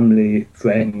have family,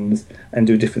 friends, and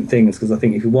do different things, because I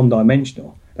think if you're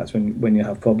one-dimensional, that's when you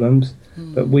have problems.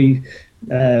 But we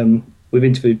we've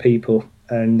interviewed people,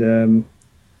 and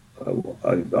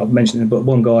I've mentioned it, but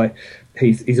one guy,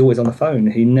 he's always on the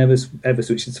phone. He never ever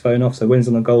switches his phone off. So when he's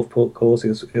on a golf course,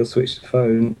 he'll switch the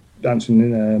phone,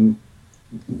 answering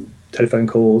telephone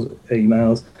calls,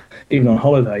 emails, even on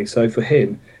holiday. So for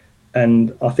him,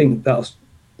 and I think I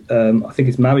think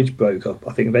his marriage broke up.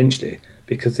 I think eventually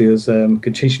because he was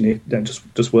continually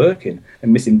just working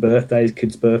and missing birthdays,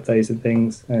 kids' birthdays and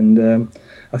things. And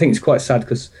I think it's quite sad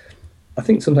because I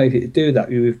think sometimes if you do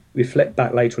that, you reflect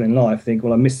back later on in life, think,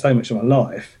 well, I missed so much of my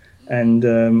life.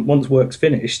 And once work's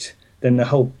finished, then the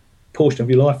whole portion of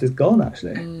your life is gone,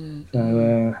 actually.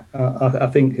 So I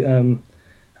think I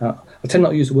tend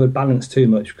not to use the word balance too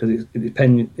much because it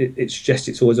depends. It suggests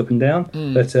it's always up and down,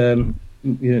 but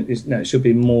it should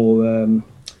be more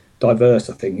diverse.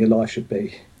 I think your life should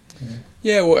be.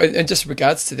 Yeah, well, and just in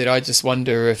regards to that, I just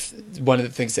wonder if one of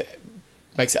the things that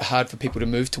makes it hard for people to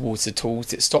move towards the tools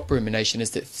that stop rumination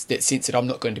is that sense that I'm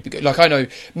not going to be good. Like, I know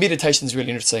meditation is really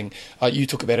interesting. You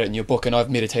talk about it in your book, and I've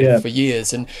meditated for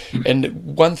years. And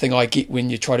one thing I get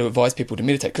when you try to advise people to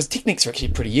meditate, because techniques are actually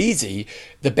pretty easy,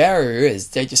 the barrier is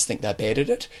they just think they're bad at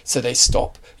it, so they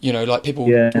stop. Like people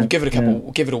will give it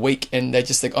give it a week, and they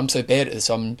just think, I'm so bad at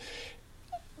this,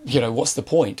 what's the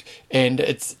point? And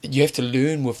you have to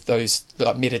learn with those,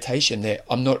 like meditation, that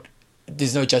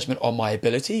there's no judgment on my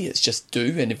ability, it's just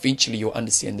do, and eventually you'll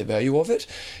understand the value of it.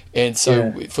 And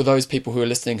so for those people who are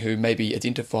listening who maybe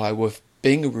identify with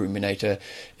being a ruminator,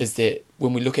 is that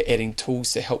when we look at adding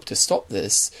tools to help to stop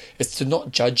this, it's to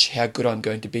not judge how good I'm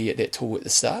going to be at that tool at the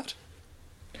start.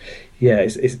 Yeah,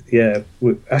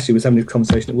 we actually was having this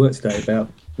conversation at work today about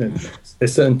a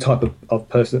certain type of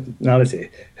personality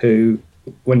who,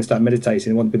 when they start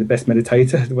meditating, they want to be the best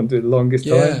meditator, they want to do it the longest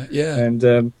time.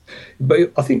 And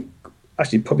but I think,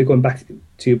 actually, probably going back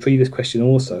to your previous question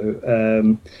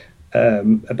also,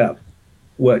 about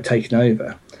work taking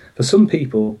over. For some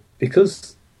people,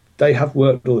 because they have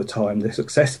worked all the time, they're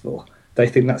successful, they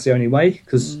think that's the only way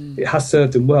because it has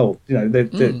served them well.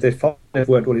 They've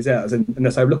worked all these hours, and they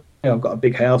say, look, I've got a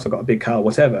big house, I've got a big car,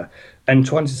 whatever. And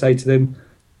trying to say to them,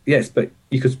 yes, but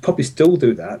you could probably still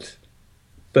do that,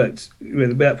 but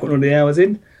without putting all the hours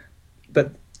in.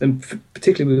 But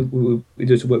particularly we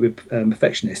do to work with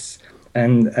perfectionists.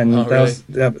 And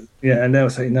they'll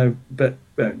say no, but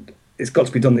it's got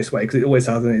to be done this way because it always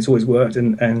has and it's always worked,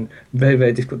 and very,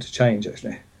 very difficult to change,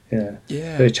 actually.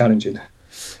 Very challenging.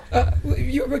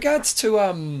 Regards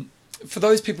to for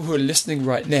those people who are listening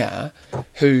right now,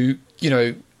 who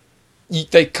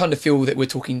they kind of feel that we're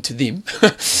talking to them.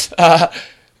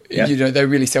 They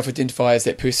really self-identify as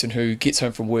that person who gets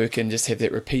home from work and just have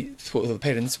that repeat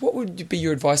patterns. What would be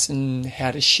your advice on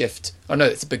how to shift? I know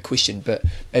that's a big question, but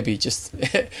maybe just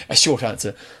a short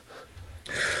answer.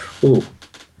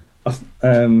 I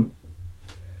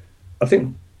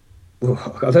think. Well,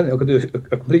 I don't think I could do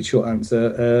a complete short answer.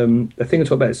 The thing I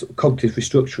talk about is cognitive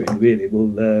restructuring. Really,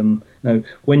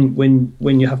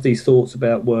 when you have these thoughts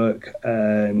about work,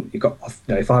 and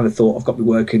if I have a thought, I've got to be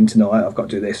working tonight, I've got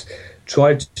to do this.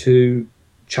 Try to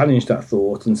challenge that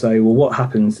thought and say, well, what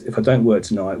happens if I don't work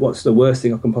tonight? What's the worst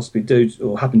thing I can possibly do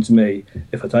or happen to me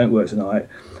if I don't work tonight?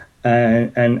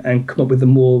 And come up with a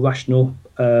more rational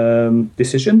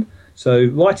decision. So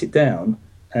write it down.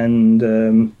 And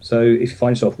so if you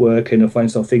find yourself working or find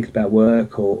yourself thinking about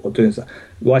work or doing something,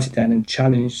 write it down and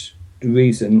challenge the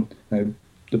reason, the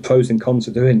pros and cons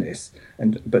of doing this,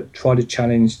 but try to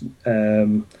challenge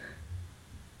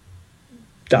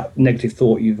that negative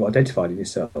thought you've identified in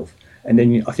yourself. And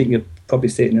then I think you'll probably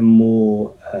see it in a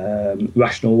more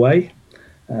rational way.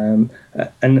 And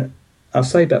I'll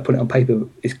say about putting it on paper,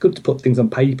 it's good to put things on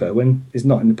paper. When it's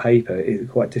not in the paper, it's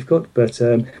quite difficult. But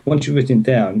once you've written it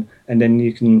down, and then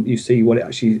you see what it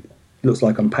actually looks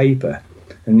like on paper,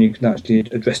 and you can actually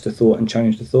address the thought and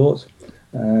challenge the thought.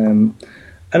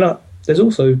 There's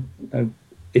also,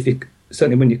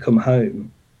 certainly when you come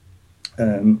home,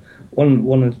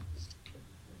 one of the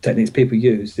techniques people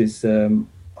use is, I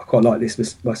quite like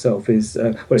this myself, is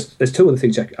there's two other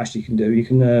things you can do. You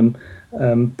can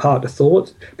park the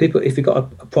thought. People, if you've got a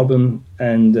problem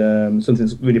and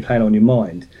something's really playing on your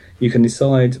mind, you can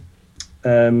decide,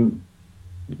 you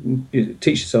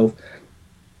teach yourself,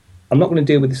 I'm not going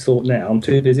to deal with this thought now, I'm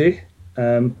too busy,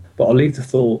 but I'll leave the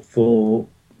thought for,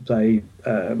 say,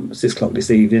 6 o'clock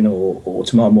this evening or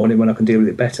tomorrow morning when I can deal with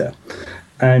it better.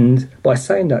 And by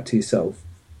saying that to yourself,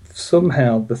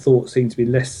 somehow the thoughts seem to be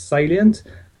less salient,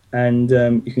 and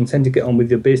you can tend to get on with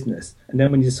your business. And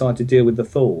then when you decide to deal with the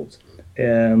thought,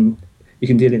 you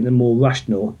can deal it in a more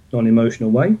rational,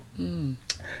 non-emotional way. And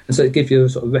so it gives you a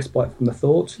sort of respite from the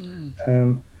thought.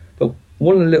 But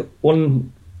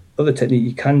one other technique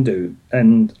you can do,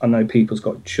 and I know people's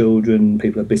got children,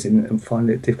 people are busy and find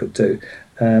it difficult too.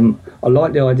 I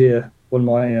like the idea. One of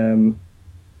my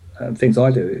things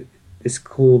I do is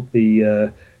called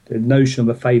the notion of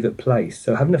a favourite place.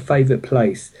 So having a favourite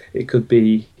place, it could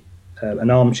be an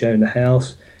armchair in the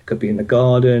house, it could be in the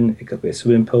garden, it could be a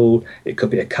swimming pool, it could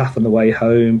be a cafe on the way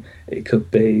home, it could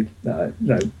be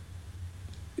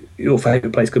your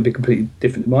favourite place could be completely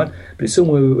different to mine, but it's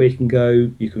somewhere where you can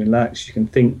go, you can relax, you can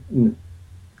think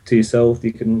to yourself,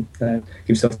 you can give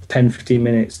yourself 10-15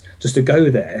 minutes just to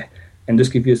go there and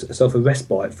just give yourself a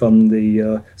respite from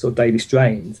the sort of daily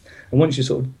strains. And once you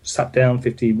sort of sat down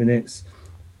 15 minutes,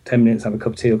 10 minutes, have a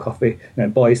cup of tea or coffee,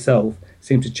 by yourself, it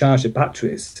seems to charge the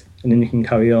batteries, and then you can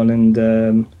carry on and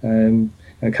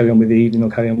carry on with the evening or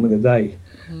carry on with the day.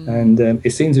 And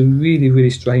it seems a really, really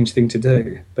strange thing to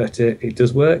do, but it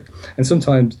does work. And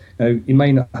sometimes you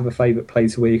may not have a favourite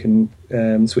place where you can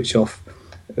switch off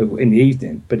in the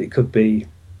evening, but it could be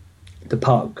the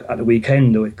park at the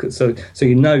weekend, or it could, so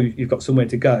you've got somewhere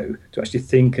to go to actually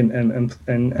think and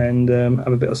have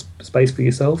a bit of space for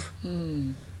yourself.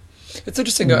 It's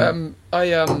interesting.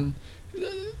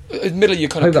 Admittedly, you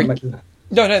kind of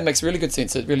no, it makes really good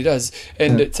sense. It really does,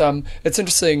 and it's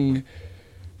interesting.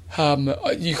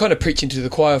 You kind of preach into the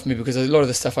choir for me, because a lot of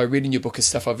the stuff I read in your book is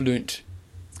stuff I've learnt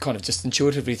kind of just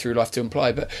intuitively through life to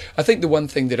apply. But I think the one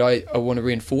thing that I want to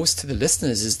reinforce to the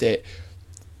listeners is that,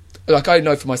 like, I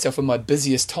know for myself, in my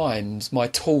busiest times, my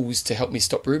tools to help me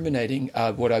stop ruminating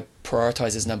are what I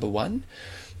prioritise as number one.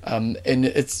 And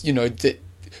it's, that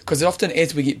because often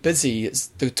as we get busy, it's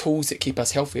the tools that keep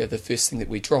us healthy are the first thing that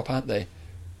we drop, aren't they?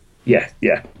 Yeah.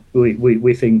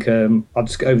 We think I'll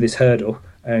just get over this hurdle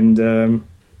and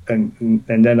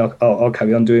then I'll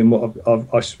carry on doing what I'm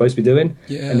supposed to be doing.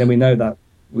 Yeah. And then we know that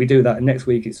we do that, and next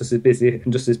week it's just as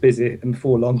busy, and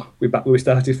before long we're back where we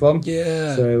started from.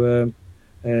 Yeah. So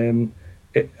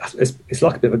it's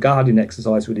like a bit of a gardening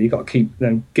exercise, really. You've got to keep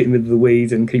getting rid of the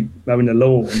weeds and keep mowing the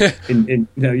lawn, in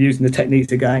using the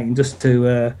techniques again just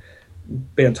to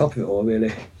be on top of it all,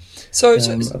 really. So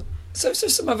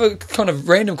some other kind of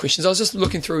random questions. I was just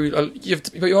looking through.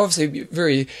 You're obviously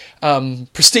very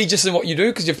prestigious in what you do,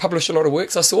 because you've published a lot of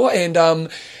works, I saw, and I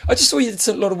just saw you did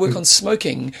a lot of work on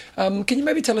smoking. Can you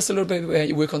maybe tell us a little bit about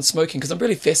your work on smoking? Because I'm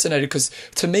really fascinated, because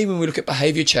to me, when we look at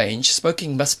behaviour change,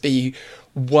 smoking must be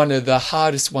one of the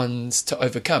hardest ones to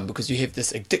overcome, because you have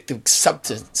this addictive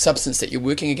substance that you're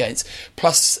working against,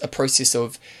 plus a process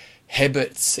of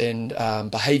habits and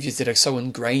behaviours that are so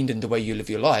ingrained in the way you live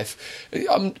your life.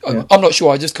 I'm not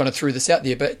sure, I just kind of threw this out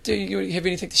there, but do you have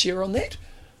anything to share on that?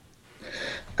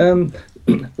 A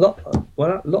lot of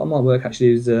my work actually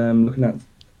is looking at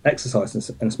exercise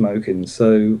and smoking.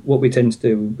 So what we tend to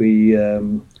do,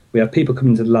 we have people come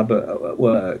into the lab at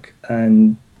work,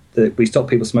 and we stop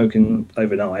people smoking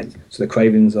overnight, so the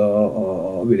cravings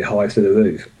are really high through the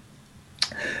roof.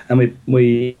 And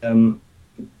we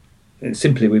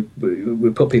simply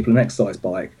put people on an exercise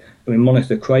bike, and we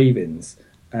monitor the cravings,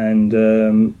 and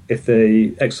if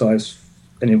they exercise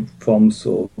from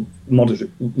sort of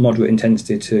moderate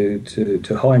intensity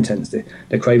to high intensity,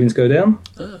 their cravings go down.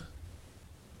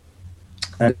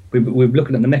 And we're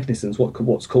looking at the mechanisms,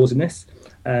 what's causing this,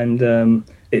 and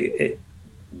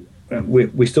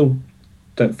we still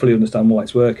don't fully understand why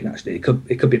it's working. Actually, it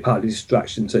could be part of the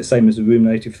distraction. So it's the same as the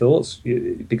ruminative thoughts,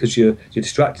 because you're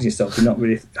distracting yourself, you're not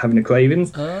really having the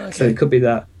cravings. Okay. So it could be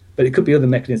that, but it could be other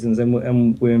mechanisms,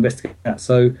 and we're investigating that.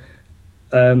 So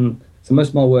most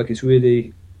of my work is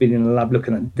really been in the lab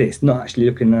looking at this, not actually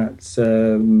looking at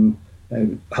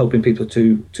helping people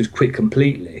to quit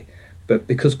completely, but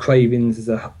because cravings is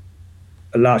a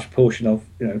large portion of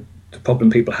the problem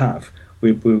people have.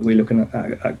 We're looking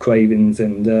at cravings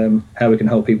and how we can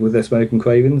help people with their smoking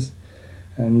cravings.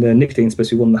 And nicotine is supposed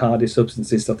to be one of the hardest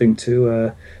substances, I think,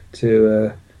 to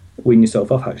wean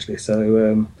yourself off, actually.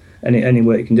 So any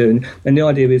work you can do. And the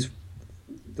idea is,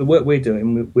 the work we're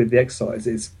doing with the exercise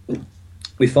is,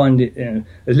 we find it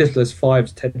as little as 5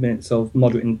 to 10 minutes of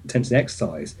moderate intensity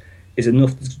exercise is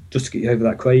enough just to get you over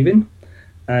that craving.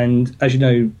 And as you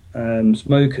know,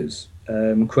 smokers,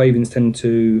 cravings tend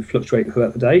to fluctuate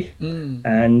throughout the day,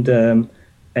 and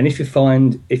if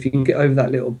you can get over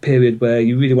that little period where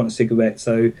you really want a cigarette,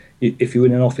 so if you're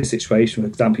in an office situation, for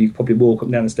example, you could probably walk up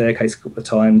and down the staircase a couple of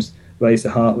times, raise the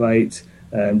heart rate,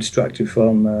 distract you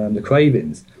from the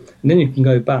cravings, and then you can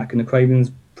go back and the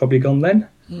cravings probably gone then,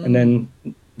 and then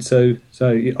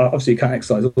obviously you can't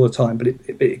exercise all the time, but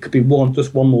it could be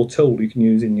just one more tool you can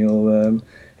use in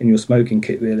your smoking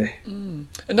kit, really.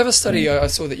 Another study I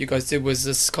saw that you guys did was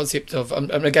this concept of,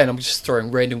 and again, I'm just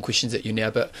throwing random questions at you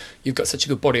now, but you've got such a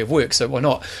good body of work, so why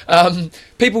not?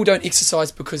 People don't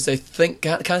exercise because they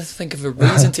can't think of a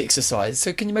reason to exercise.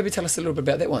 So can you maybe tell us a little bit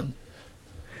about that one?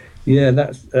 Yeah,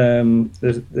 that's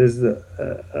there's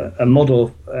a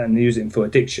model, and they use it for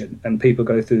addiction, and people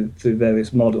go through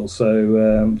various models.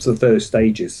 So various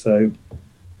stages. So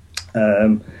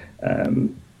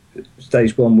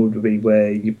stage one would be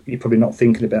where you're probably not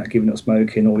thinking about giving up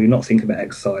smoking, or you're not thinking about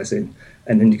exercising,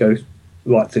 and then you go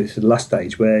right through to the last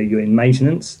stage where you're in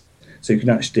maintenance. So you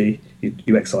can actually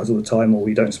you exercise all the time, or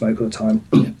you don't smoke all the time,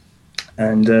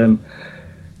 and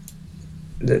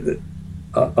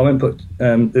I won't put.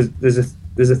 There's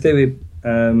a theory.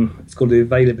 It's called the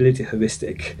availability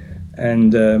heuristic,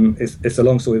 and it's a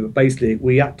long story. But basically,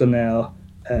 we act on our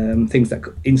things that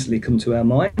instantly come to our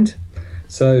mind.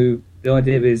 So the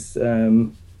idea is,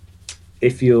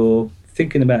 if you're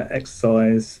thinking about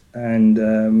exercise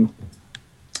and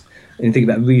thinking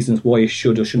about reasons why you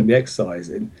should or shouldn't be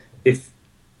exercising, if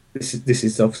this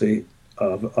is obviously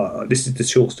this is the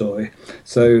short story.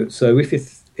 So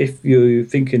if you're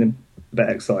thinking about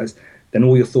exercise, then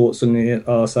all your thoughts suddenly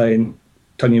are telling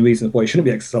you reasons why you shouldn't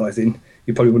be exercising.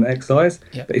 You probably wouldn't exercise.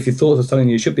 Yep. But if your thoughts are telling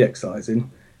you should be exercising,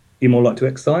 you're more likely to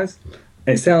exercise.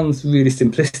 And it sounds really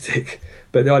simplistic,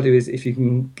 but the idea is if you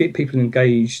can get people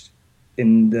engaged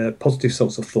in the positive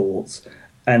sorts of thoughts,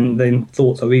 and then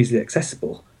thoughts are easily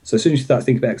accessible. So as soon as you start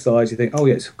thinking about exercise, you think, oh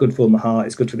yeah, it's good for my heart,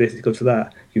 it's good for this, it's good for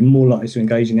that. You're more likely to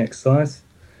engage in exercise.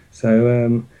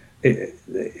 So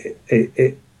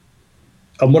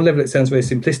on one level, it sounds very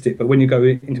simplistic, but when you go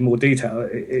into more detail,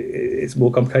 it's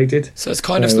more complicated. So it's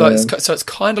kind of like it's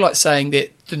kind of like saying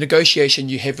that the negotiation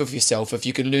you have with yourself, if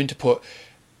you can learn to put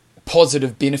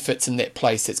positive benefits in that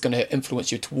place, that's going to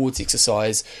influence you towards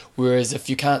exercise. Whereas if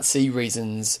you can't see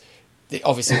reasons,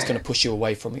 obviously it's going to push you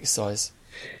away from exercise.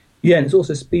 Yeah, and it's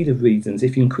also speed of reasons.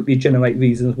 If you can quickly generate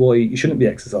reasons why you shouldn't be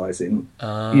exercising,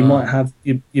 you might have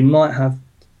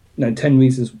 10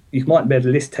 reasons. You might be able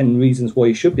to list 10 reasons why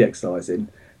you should be exercising,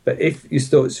 but if you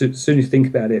start, as soon as you think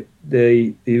about it,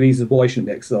 the reasons why you shouldn't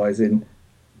be exercising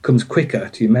comes quicker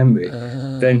to your memory,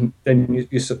 then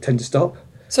you tend to stop.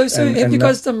 So have you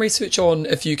guys done research on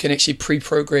if you can actually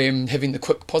pre-program having the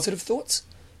quick positive thoughts?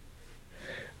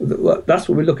 That's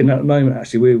what we're looking at the moment.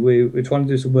 Actually, we're trying to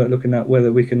do some work looking at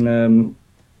whether we can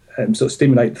sort of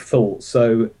stimulate the thoughts,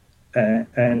 so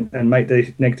and make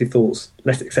the negative thoughts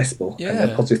less accessible, and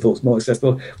the positive thoughts more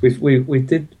accessible. We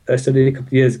did a study a couple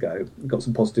of years ago. We got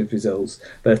some positive results,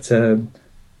 but I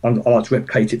like to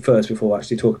replicate it first before I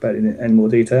actually talk about it in any more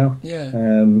detail.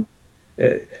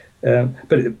 But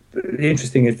the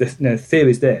interesting is the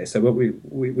theory is there. So what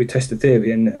we test the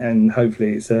theory, and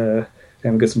hopefully it's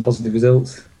we get some positive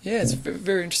results. Yeah, it's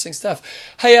very interesting stuff.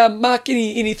 Hey, Mark,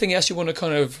 anything else you want to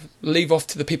kind of leave off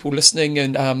to the people listening,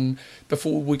 and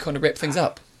before we kind of wrap things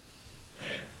up?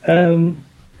 No,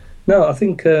 I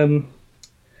think I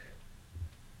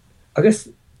guess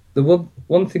the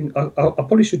one thing I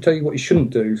probably should tell you what you shouldn't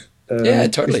do. Yeah,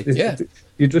 totally.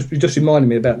 You just reminded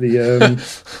me about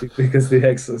the because the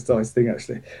exercise thing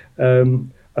actually.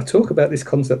 I talk about this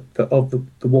concept of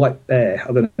the white bear.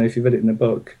 I don't know if you've read it in the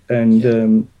book.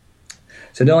 And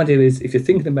so the idea is, if you're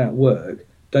thinking about work,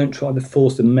 don't try to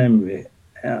force the memory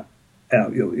out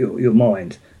your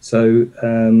mind. So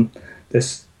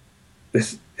it's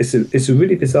a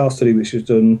really bizarre study which was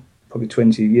done probably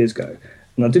 20 years ago,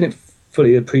 and I didn't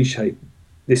fully appreciate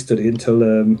this study until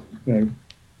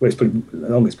it's probably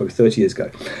longest, probably 30 years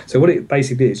ago. So what it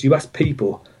basically is, you ask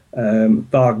people.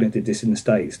 Wagner did this in the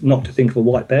States, not to think of a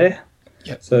white bear.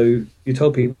 Yep. So you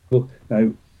told people,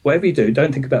 whatever you do,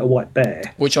 don't think about a white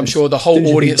bear. Which I'm sure the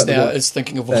whole audience now is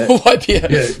thinking of a white bear.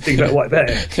 Yeah, think about a white bear.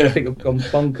 I think I've gone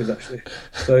bonkers actually.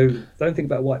 So don't think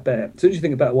about a white bear. As soon as you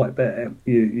think about a white bear,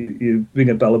 you ring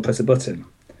a bell and press a button.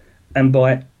 And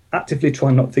by actively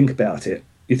trying not to think about it,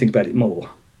 you think about it more.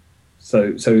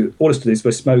 So all this to this,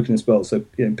 we're smoking as well. So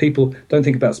people don't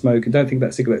think about smoking, don't think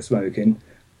about cigarette smoking.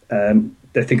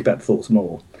 They think about the thoughts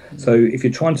more. So if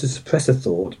you're trying to suppress a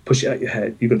thought, push it out your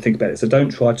head, you've got to think about it. So don't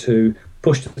try to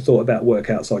push the thought about work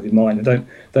outside your mind, and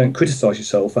don't criticise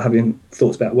yourself for having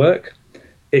thoughts about work.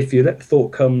 If you let the thought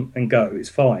come and go, it's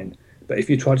fine. But if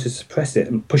you try to suppress it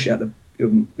and push it out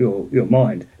your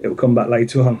mind, it will come back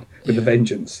later on with a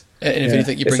vengeance. And if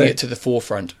anything, you bring it to the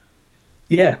forefront.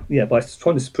 Yeah. By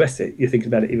trying to suppress it, you're thinking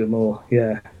about it even more.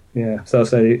 Yeah. So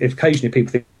if occasionally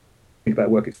people think about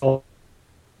work, it's fine.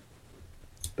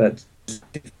 But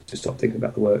to stop thinking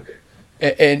about the work.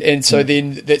 And so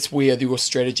then that's where your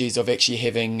strategies of actually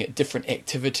having different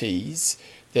activities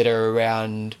that are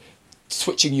around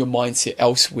switching your mindset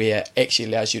elsewhere actually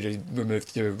allows you to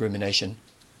remove the rumination.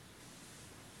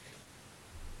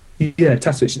 Yeah,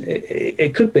 task switching.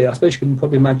 It could be. I suppose you can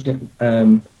probably imagine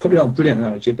it. Probably not a brilliant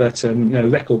analogy, but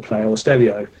record player or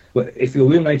stereo. Where if your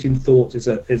ruminating thought is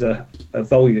a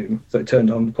volume, so it turned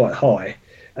on quite high.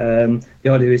 The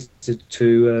idea is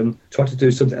to try to do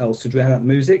something else to drown out the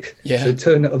music. Yeah. So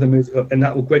turn that other music up, and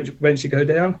that will eventually go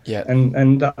down. Yeah.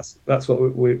 And that's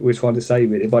what we're trying to say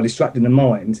really. By distracting the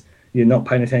mind, you're not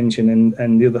paying attention,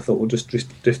 and the other thought will just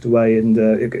drift away, and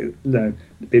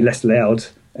be less loud.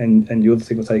 And the other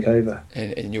thing will take over.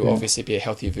 And you'll obviously be a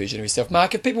healthier version of yourself.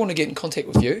 Mark, if people want to get in contact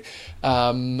with you,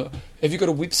 have you got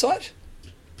a website?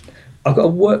 I've got a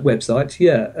work website,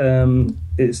 yeah.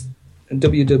 It's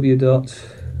www.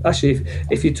 Actually,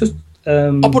 if you just...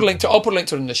 I'll put a link to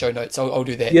it in the show notes. I'll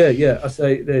do that. Yeah. I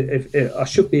say if I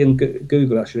should be in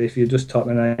Google actually. If you just type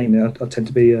my name in, I tend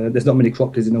to be. There's not many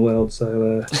Cropleys in the world,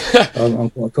 so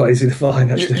I'm quite easy to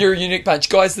find. Actually. You're a unique bunch,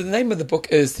 guys. The name of the book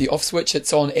is The Off Switch.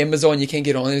 It's on Amazon. You can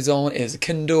get it on Amazon as a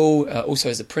Kindle, also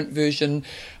as a print version.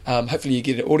 Hopefully, you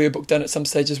get an audiobook done at some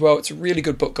stage as well. It's a really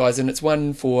good book, guys, and it's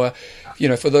one for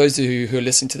for those who are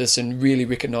listening to this and really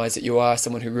recognise that you are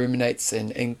someone who ruminates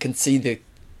and can see the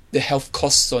health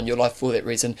costs on your life for that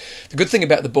reason. The good thing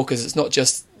about the book is it's not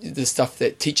just the stuff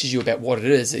that teaches you about what it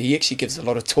is. He actually gives a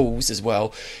lot of tools as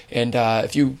well. And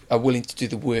if you are willing to do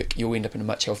the work, you'll end up in a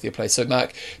much healthier place. So,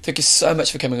 Mark, thank you so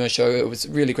much for coming on the show. It was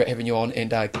really great having you on,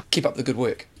 and keep up the good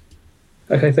work.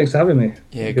 Okay, thanks for having me.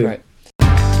 Yeah, great.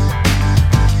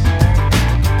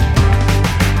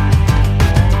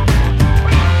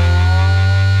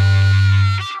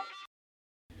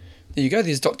 There you go.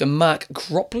 There's Dr. Mark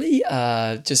Cropley.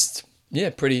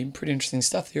 Pretty interesting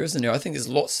stuff there, isn't there? I think there's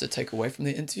lots to take away from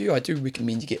the interview. I do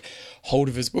recommend you get hold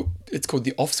of his book. It's called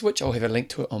The Off Switch. I'll have a link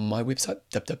to it on my website,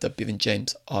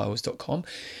 www.bevanjameseyles.com.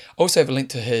 I also have a link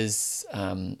to his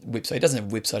website. He doesn't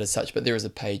have a website as such, but there is a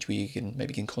page where you can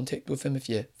maybe get in contact with him if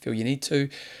you feel you need to.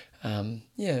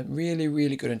 Really,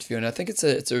 really good interview, and I think it's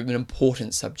an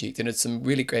important subject, and it's some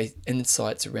really great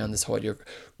insights around this whole idea of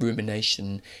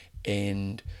rumination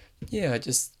and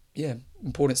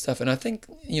important stuff. And I think,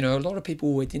 a lot of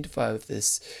people identify with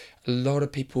this. A lot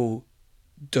of people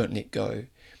don't let go.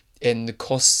 And the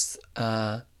costs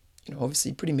are,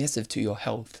 obviously pretty massive to your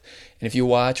health. And if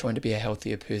you are trying to be a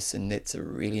healthier person, that's a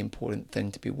really important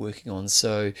thing to be working on.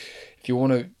 So if you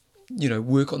want to,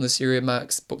 work on this area,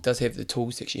 Mark's book does have the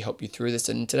tools to actually help you through this.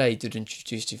 And today he did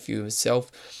introduce you to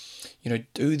yourself.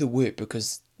 Do the work,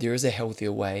 because there is a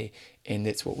healthier way, and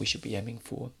that's what we should be aiming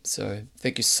for. So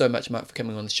thank you so much, Mark, for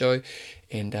coming on the show.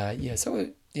 And I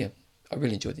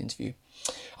really enjoyed the interview.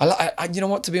 I you know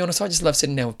what, to be honest, I just love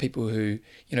sitting down with people who,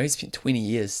 he spent 20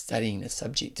 years studying this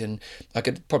subject, and I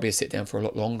could probably have sat down for a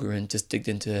lot longer and just digged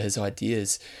into his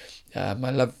ideas. I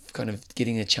love kind of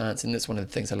getting a chance, and that's one of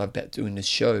the things I love about doing this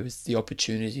show, is the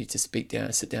opportunity to sit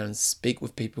down and speak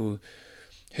with people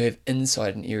who have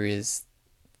insight in areas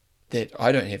that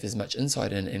I don't have as much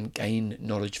insight in, and gain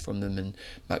knowledge from them. And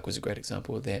Mark was a great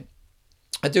example of that.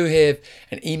 I do have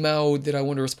an email that I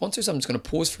want to respond to, so I'm just going to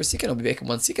pause for a second. I'll be back in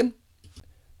 1 second.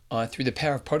 Through the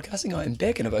power of podcasting, I am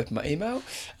back, and I've opened my email.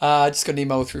 I just got an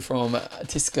email through from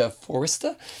Tiska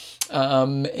Forrester,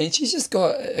 and she's just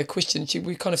got a question.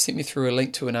 We kind of sent me through a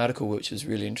link to an article, which was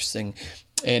really interesting.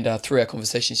 And through our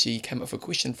conversation, she came up with a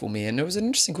question for me. And it was an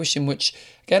interesting question, which,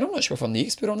 again, I'm not sure if I'm the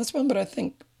expert on this one, but I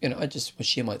think, I just want to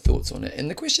share my thoughts on it. And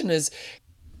the question is,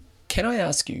 can I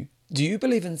ask you, do you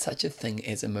believe in such a thing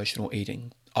as emotional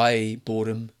eating, i.e.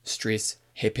 boredom, stress,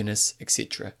 happiness,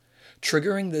 etc.,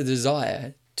 triggering the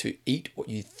desire to eat what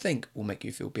you think will make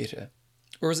you feel better?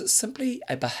 Or is it simply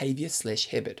a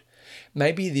behaviour/habit?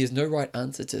 Maybe there's no right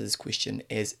answer to this question,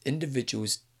 as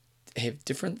individuals have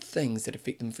different things that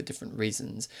affect them for different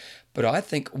reasons. But I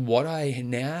think what I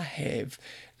now have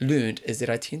learned is that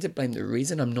I tend to blame the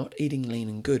reason I'm not eating lean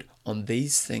and good on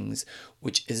these things,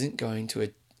 which isn't going to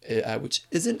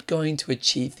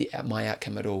achieve my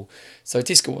outcome at all. So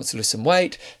Tiska wants to lose some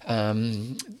weight.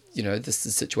 This is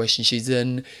the situation she's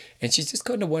in, and she's just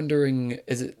kind of wondering,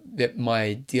 is it that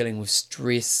my dealing with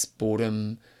stress,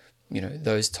 boredom,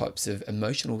 those types of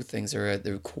emotional things are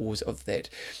the cause of that,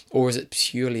 or is it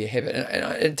purely a habit?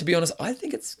 And to be honest, I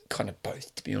think it's kind of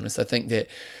both, to be honest. I think that,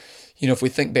 if we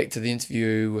think back to the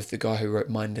interview with the guy who wrote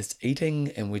Mindless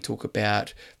Eating, and we talk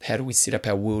about how do we set up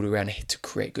our world around to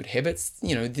create good habits,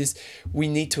 we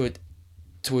need to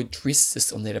address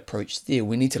this on that approach there.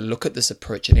 We need to look at this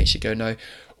approach and actually go, no,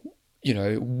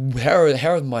 how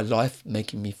is my life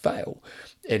making me fail?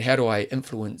 And how do I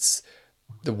influence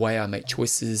the way I make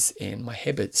choices and my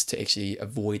habits to actually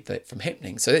avoid that from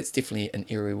happening. So that's definitely an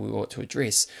area we ought to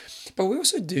address. But we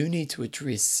also do need to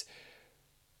address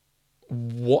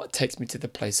what takes me to the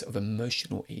place of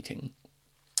emotional eating.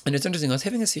 And it's interesting, I was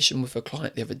having a session with a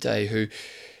client the other day who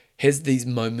has these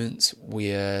moments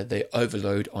where they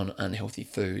overload on unhealthy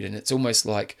food, and it's almost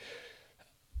like,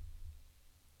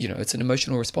 it's an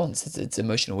emotional response. It's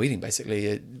emotional eating,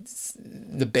 basically.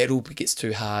 The battle gets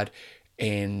too hard,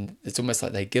 and it's almost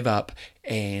like they give up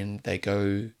and they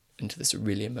go into this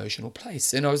really emotional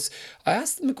place. And I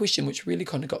asked them a question which really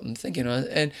kind of got them thinking,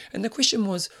 and the question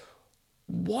was,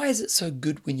 why is it so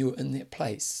good when you're in that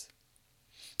place?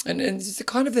 And it's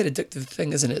kind of that addictive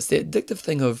thing, isn't it? It's the addictive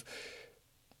thing of,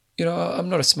 I'm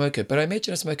not a smoker, but I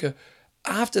imagine a smoker,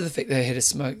 after the fact they had a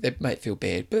smoke, they might feel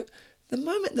bad. But the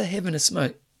moment they're having a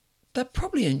smoke, they're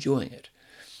probably enjoying it.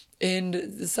 And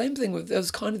the same thing that was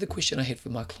kind of the question I had for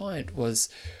my client was,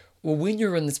 well, when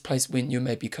you're in this place when you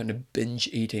may be kind of binge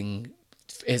eating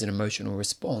as an emotional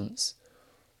response,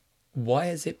 why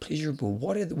is that pleasurable?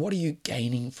 What are you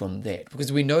gaining from that?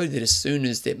 Because we know that as soon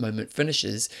as that moment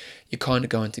finishes, you kind of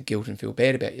go into guilt and feel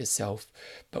bad about yourself.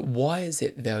 But why is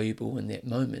that valuable in that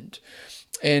moment?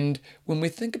 And when we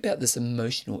think about this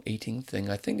emotional eating thing,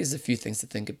 I think there's a few things to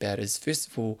think about. Is first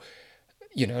of all,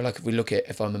 like if we look at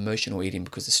if I'm emotional eating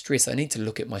because of stress, I need to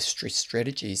look at my stress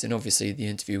strategies. And obviously the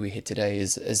interview we had today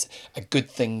is a good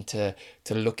thing to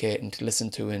look at and to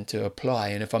listen to and to apply.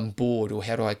 And if I'm bored, or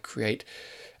how do I create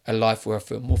a life where I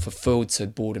feel more fulfilled, so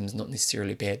boredom's not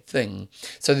necessarily a bad thing.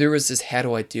 So there is this, how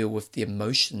do I deal with the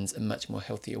emotions in much more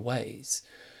healthier ways?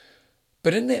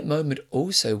 But in that moment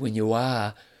also, when you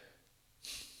are,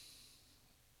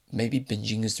 maybe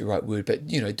binging is the right word, but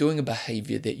doing a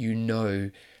behavior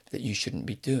that that you shouldn't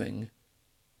be doing,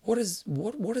 what is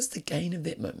the gain of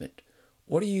that moment?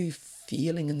 What are you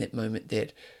feeling in that moment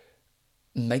that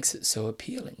makes it so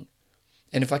appealing?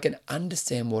 And if I can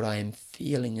understand what I am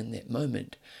feeling in that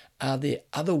moment, are there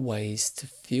other ways to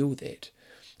feel that?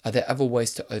 Are there other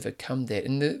ways to overcome that?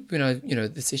 And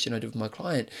the session I did with my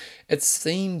client, it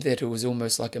seemed that it was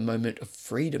almost like a moment of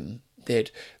freedom.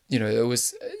 That it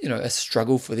was a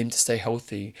struggle for them to stay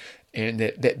healthy, and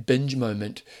that binge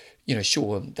moment.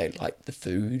 Sure, they liked the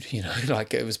food,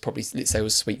 like it was probably, let's say it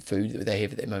was sweet food that they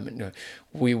have at that moment.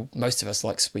 Most of us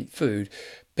like sweet food,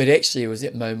 but actually it was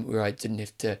that moment where I didn't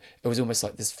have to, it was almost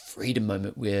like this freedom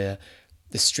moment where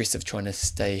the stress of trying to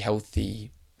stay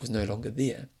healthy was no longer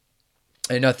there.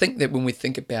 And I think that when we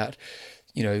think about,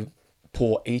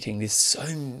 poor eating, there's so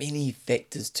many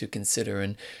factors to consider,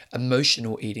 and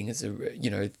emotional eating is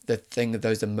the thing of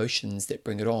those emotions that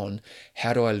bring it on.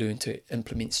 How do I learn to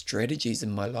implement strategies in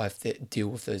my life that deal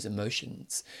with those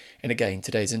emotions? And again,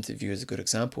 today's interview is a good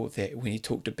example of that, when he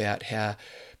talked about how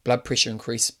blood pressure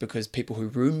increased because people who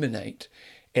ruminate,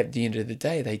 at the end of the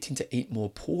day, they tend to eat more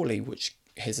poorly, which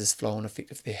has this flow-on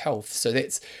effect of their health. So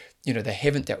that's, they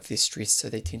haven't dealt with their stress, so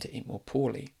they tend to eat more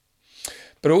poorly.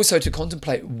 But also to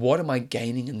contemplate, what am I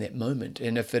gaining in that moment?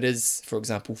 And if it is, for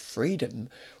example, freedom,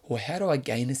 or how do I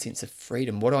gain a sense of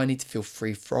freedom? What do I need to feel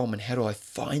free from? And how do I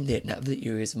find that in other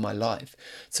areas of my life,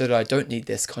 so that I don't need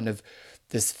this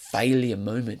failure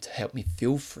moment to help me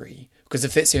feel free? Because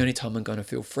if that's the only time I'm going to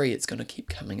feel free, it's going to keep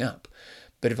coming up.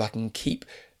 But if I can keep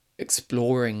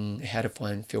exploring how to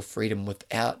feel freedom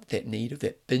without that need of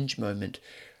that binge moment,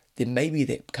 then maybe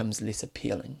that becomes less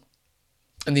appealing.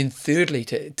 And then thirdly,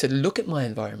 to look at my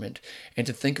environment and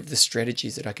to think of the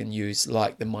strategies that I can use,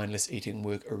 like the mindless eating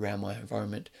work around my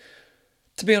environment.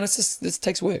 To be honest, this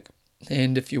takes work.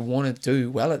 And if you want to do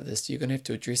well at this, you're going to have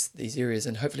to address these areas.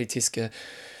 And hopefully, Teska,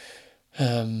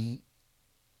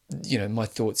 my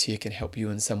thoughts here can help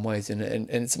you in some ways. And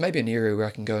it's maybe an area where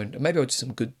I can go, and maybe I'll do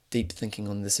some good deep thinking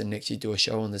on this and actually do a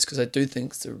show on this, because I do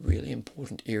think it's a really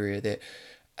important area that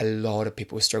a lot of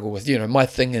people struggle with. My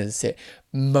thing is that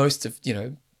most of,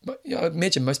 I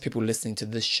imagine most people listening to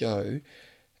this show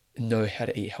know how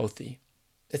to eat healthy.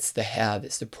 It's the how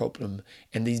that's the problem.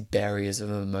 And these barriers of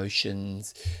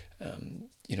emotions,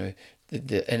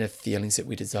 the inner feelings that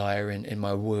we desire in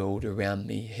my world around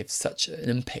me have such an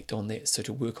impact on that. So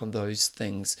to work on those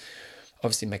things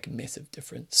obviously make a massive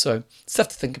difference. So stuff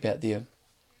to think about there.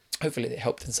 Hopefully that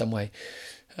helped in some way.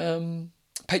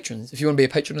 Patrons, if you want to be a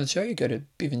patron on the show, you go to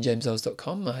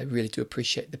bevanjameseyles.com. I really do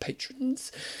appreciate the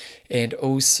patrons. And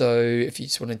also, if you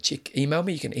just want to email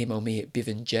me, you can email me at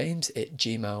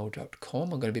bevanjames@gmail.com.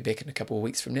 I'm going to be back in a couple of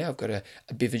weeks from now. I've got a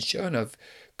Bevan show, and I've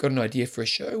got an idea for a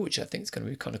show, which I think is going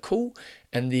to be kind of cool.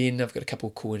 And then I've got a couple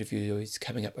of cool interviews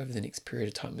coming up over the next period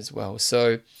of time as well.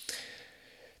 So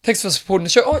Thanks for supporting the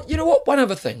show. Oh, you know what? One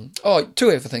other thing. Oh, two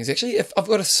other things actually. If I've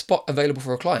got a spot available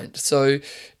for a client, so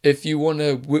if you want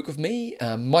to work with me,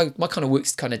 my kind of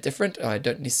work's kind of different. I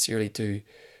don't necessarily do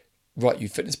write you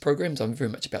fitness programs. I'm very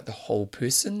much about the whole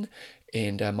person,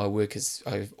 and my work is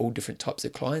I have all different types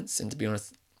of clients. And to be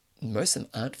honest, most of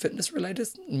them aren't fitness related.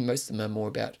 Most of them are more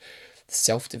about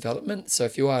self-development. So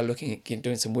if you are looking at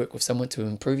doing some work with someone to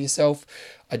improve yourself,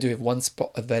 I do have one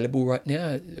spot available right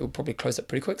now. It'll probably close up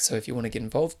pretty quick, so if you want to get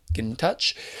involved, get in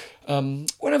touch. One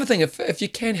other thing, if you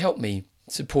can help me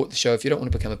support the show, if you don't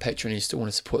want to become a patron and you still want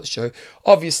to support the show,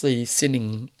 obviously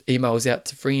sending emails out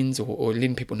to friends or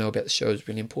letting people know about the show is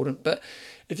really important. But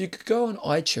if you could go on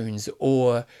iTunes,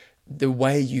 or the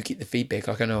way you get the feedback,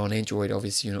 like I know on Android,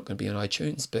 obviously you're not going to be on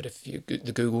iTunes, but if you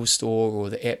the Google Store or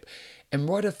the app, and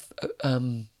write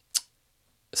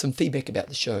some feedback about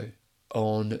the show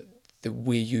on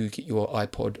where you get your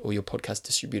iPod or your podcast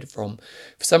distributed from.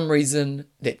 For some reason,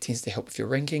 that tends to help with your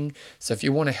ranking. So if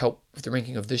you want to help with the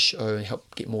ranking of this show and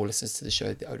help get more listeners to the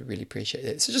show, I would really appreciate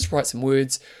that. So just write some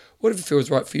words, whatever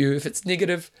feels right for you. If it's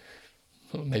negative,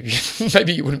 well, maybe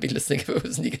you wouldn't be listening if it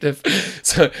was negative.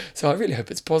 So I really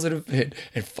hope it's positive,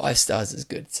 and 5 stars is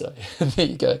good. So there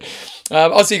you go.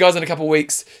 I'll see you guys in a couple of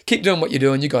weeks. Keep doing what you're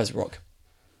doing. You guys rock.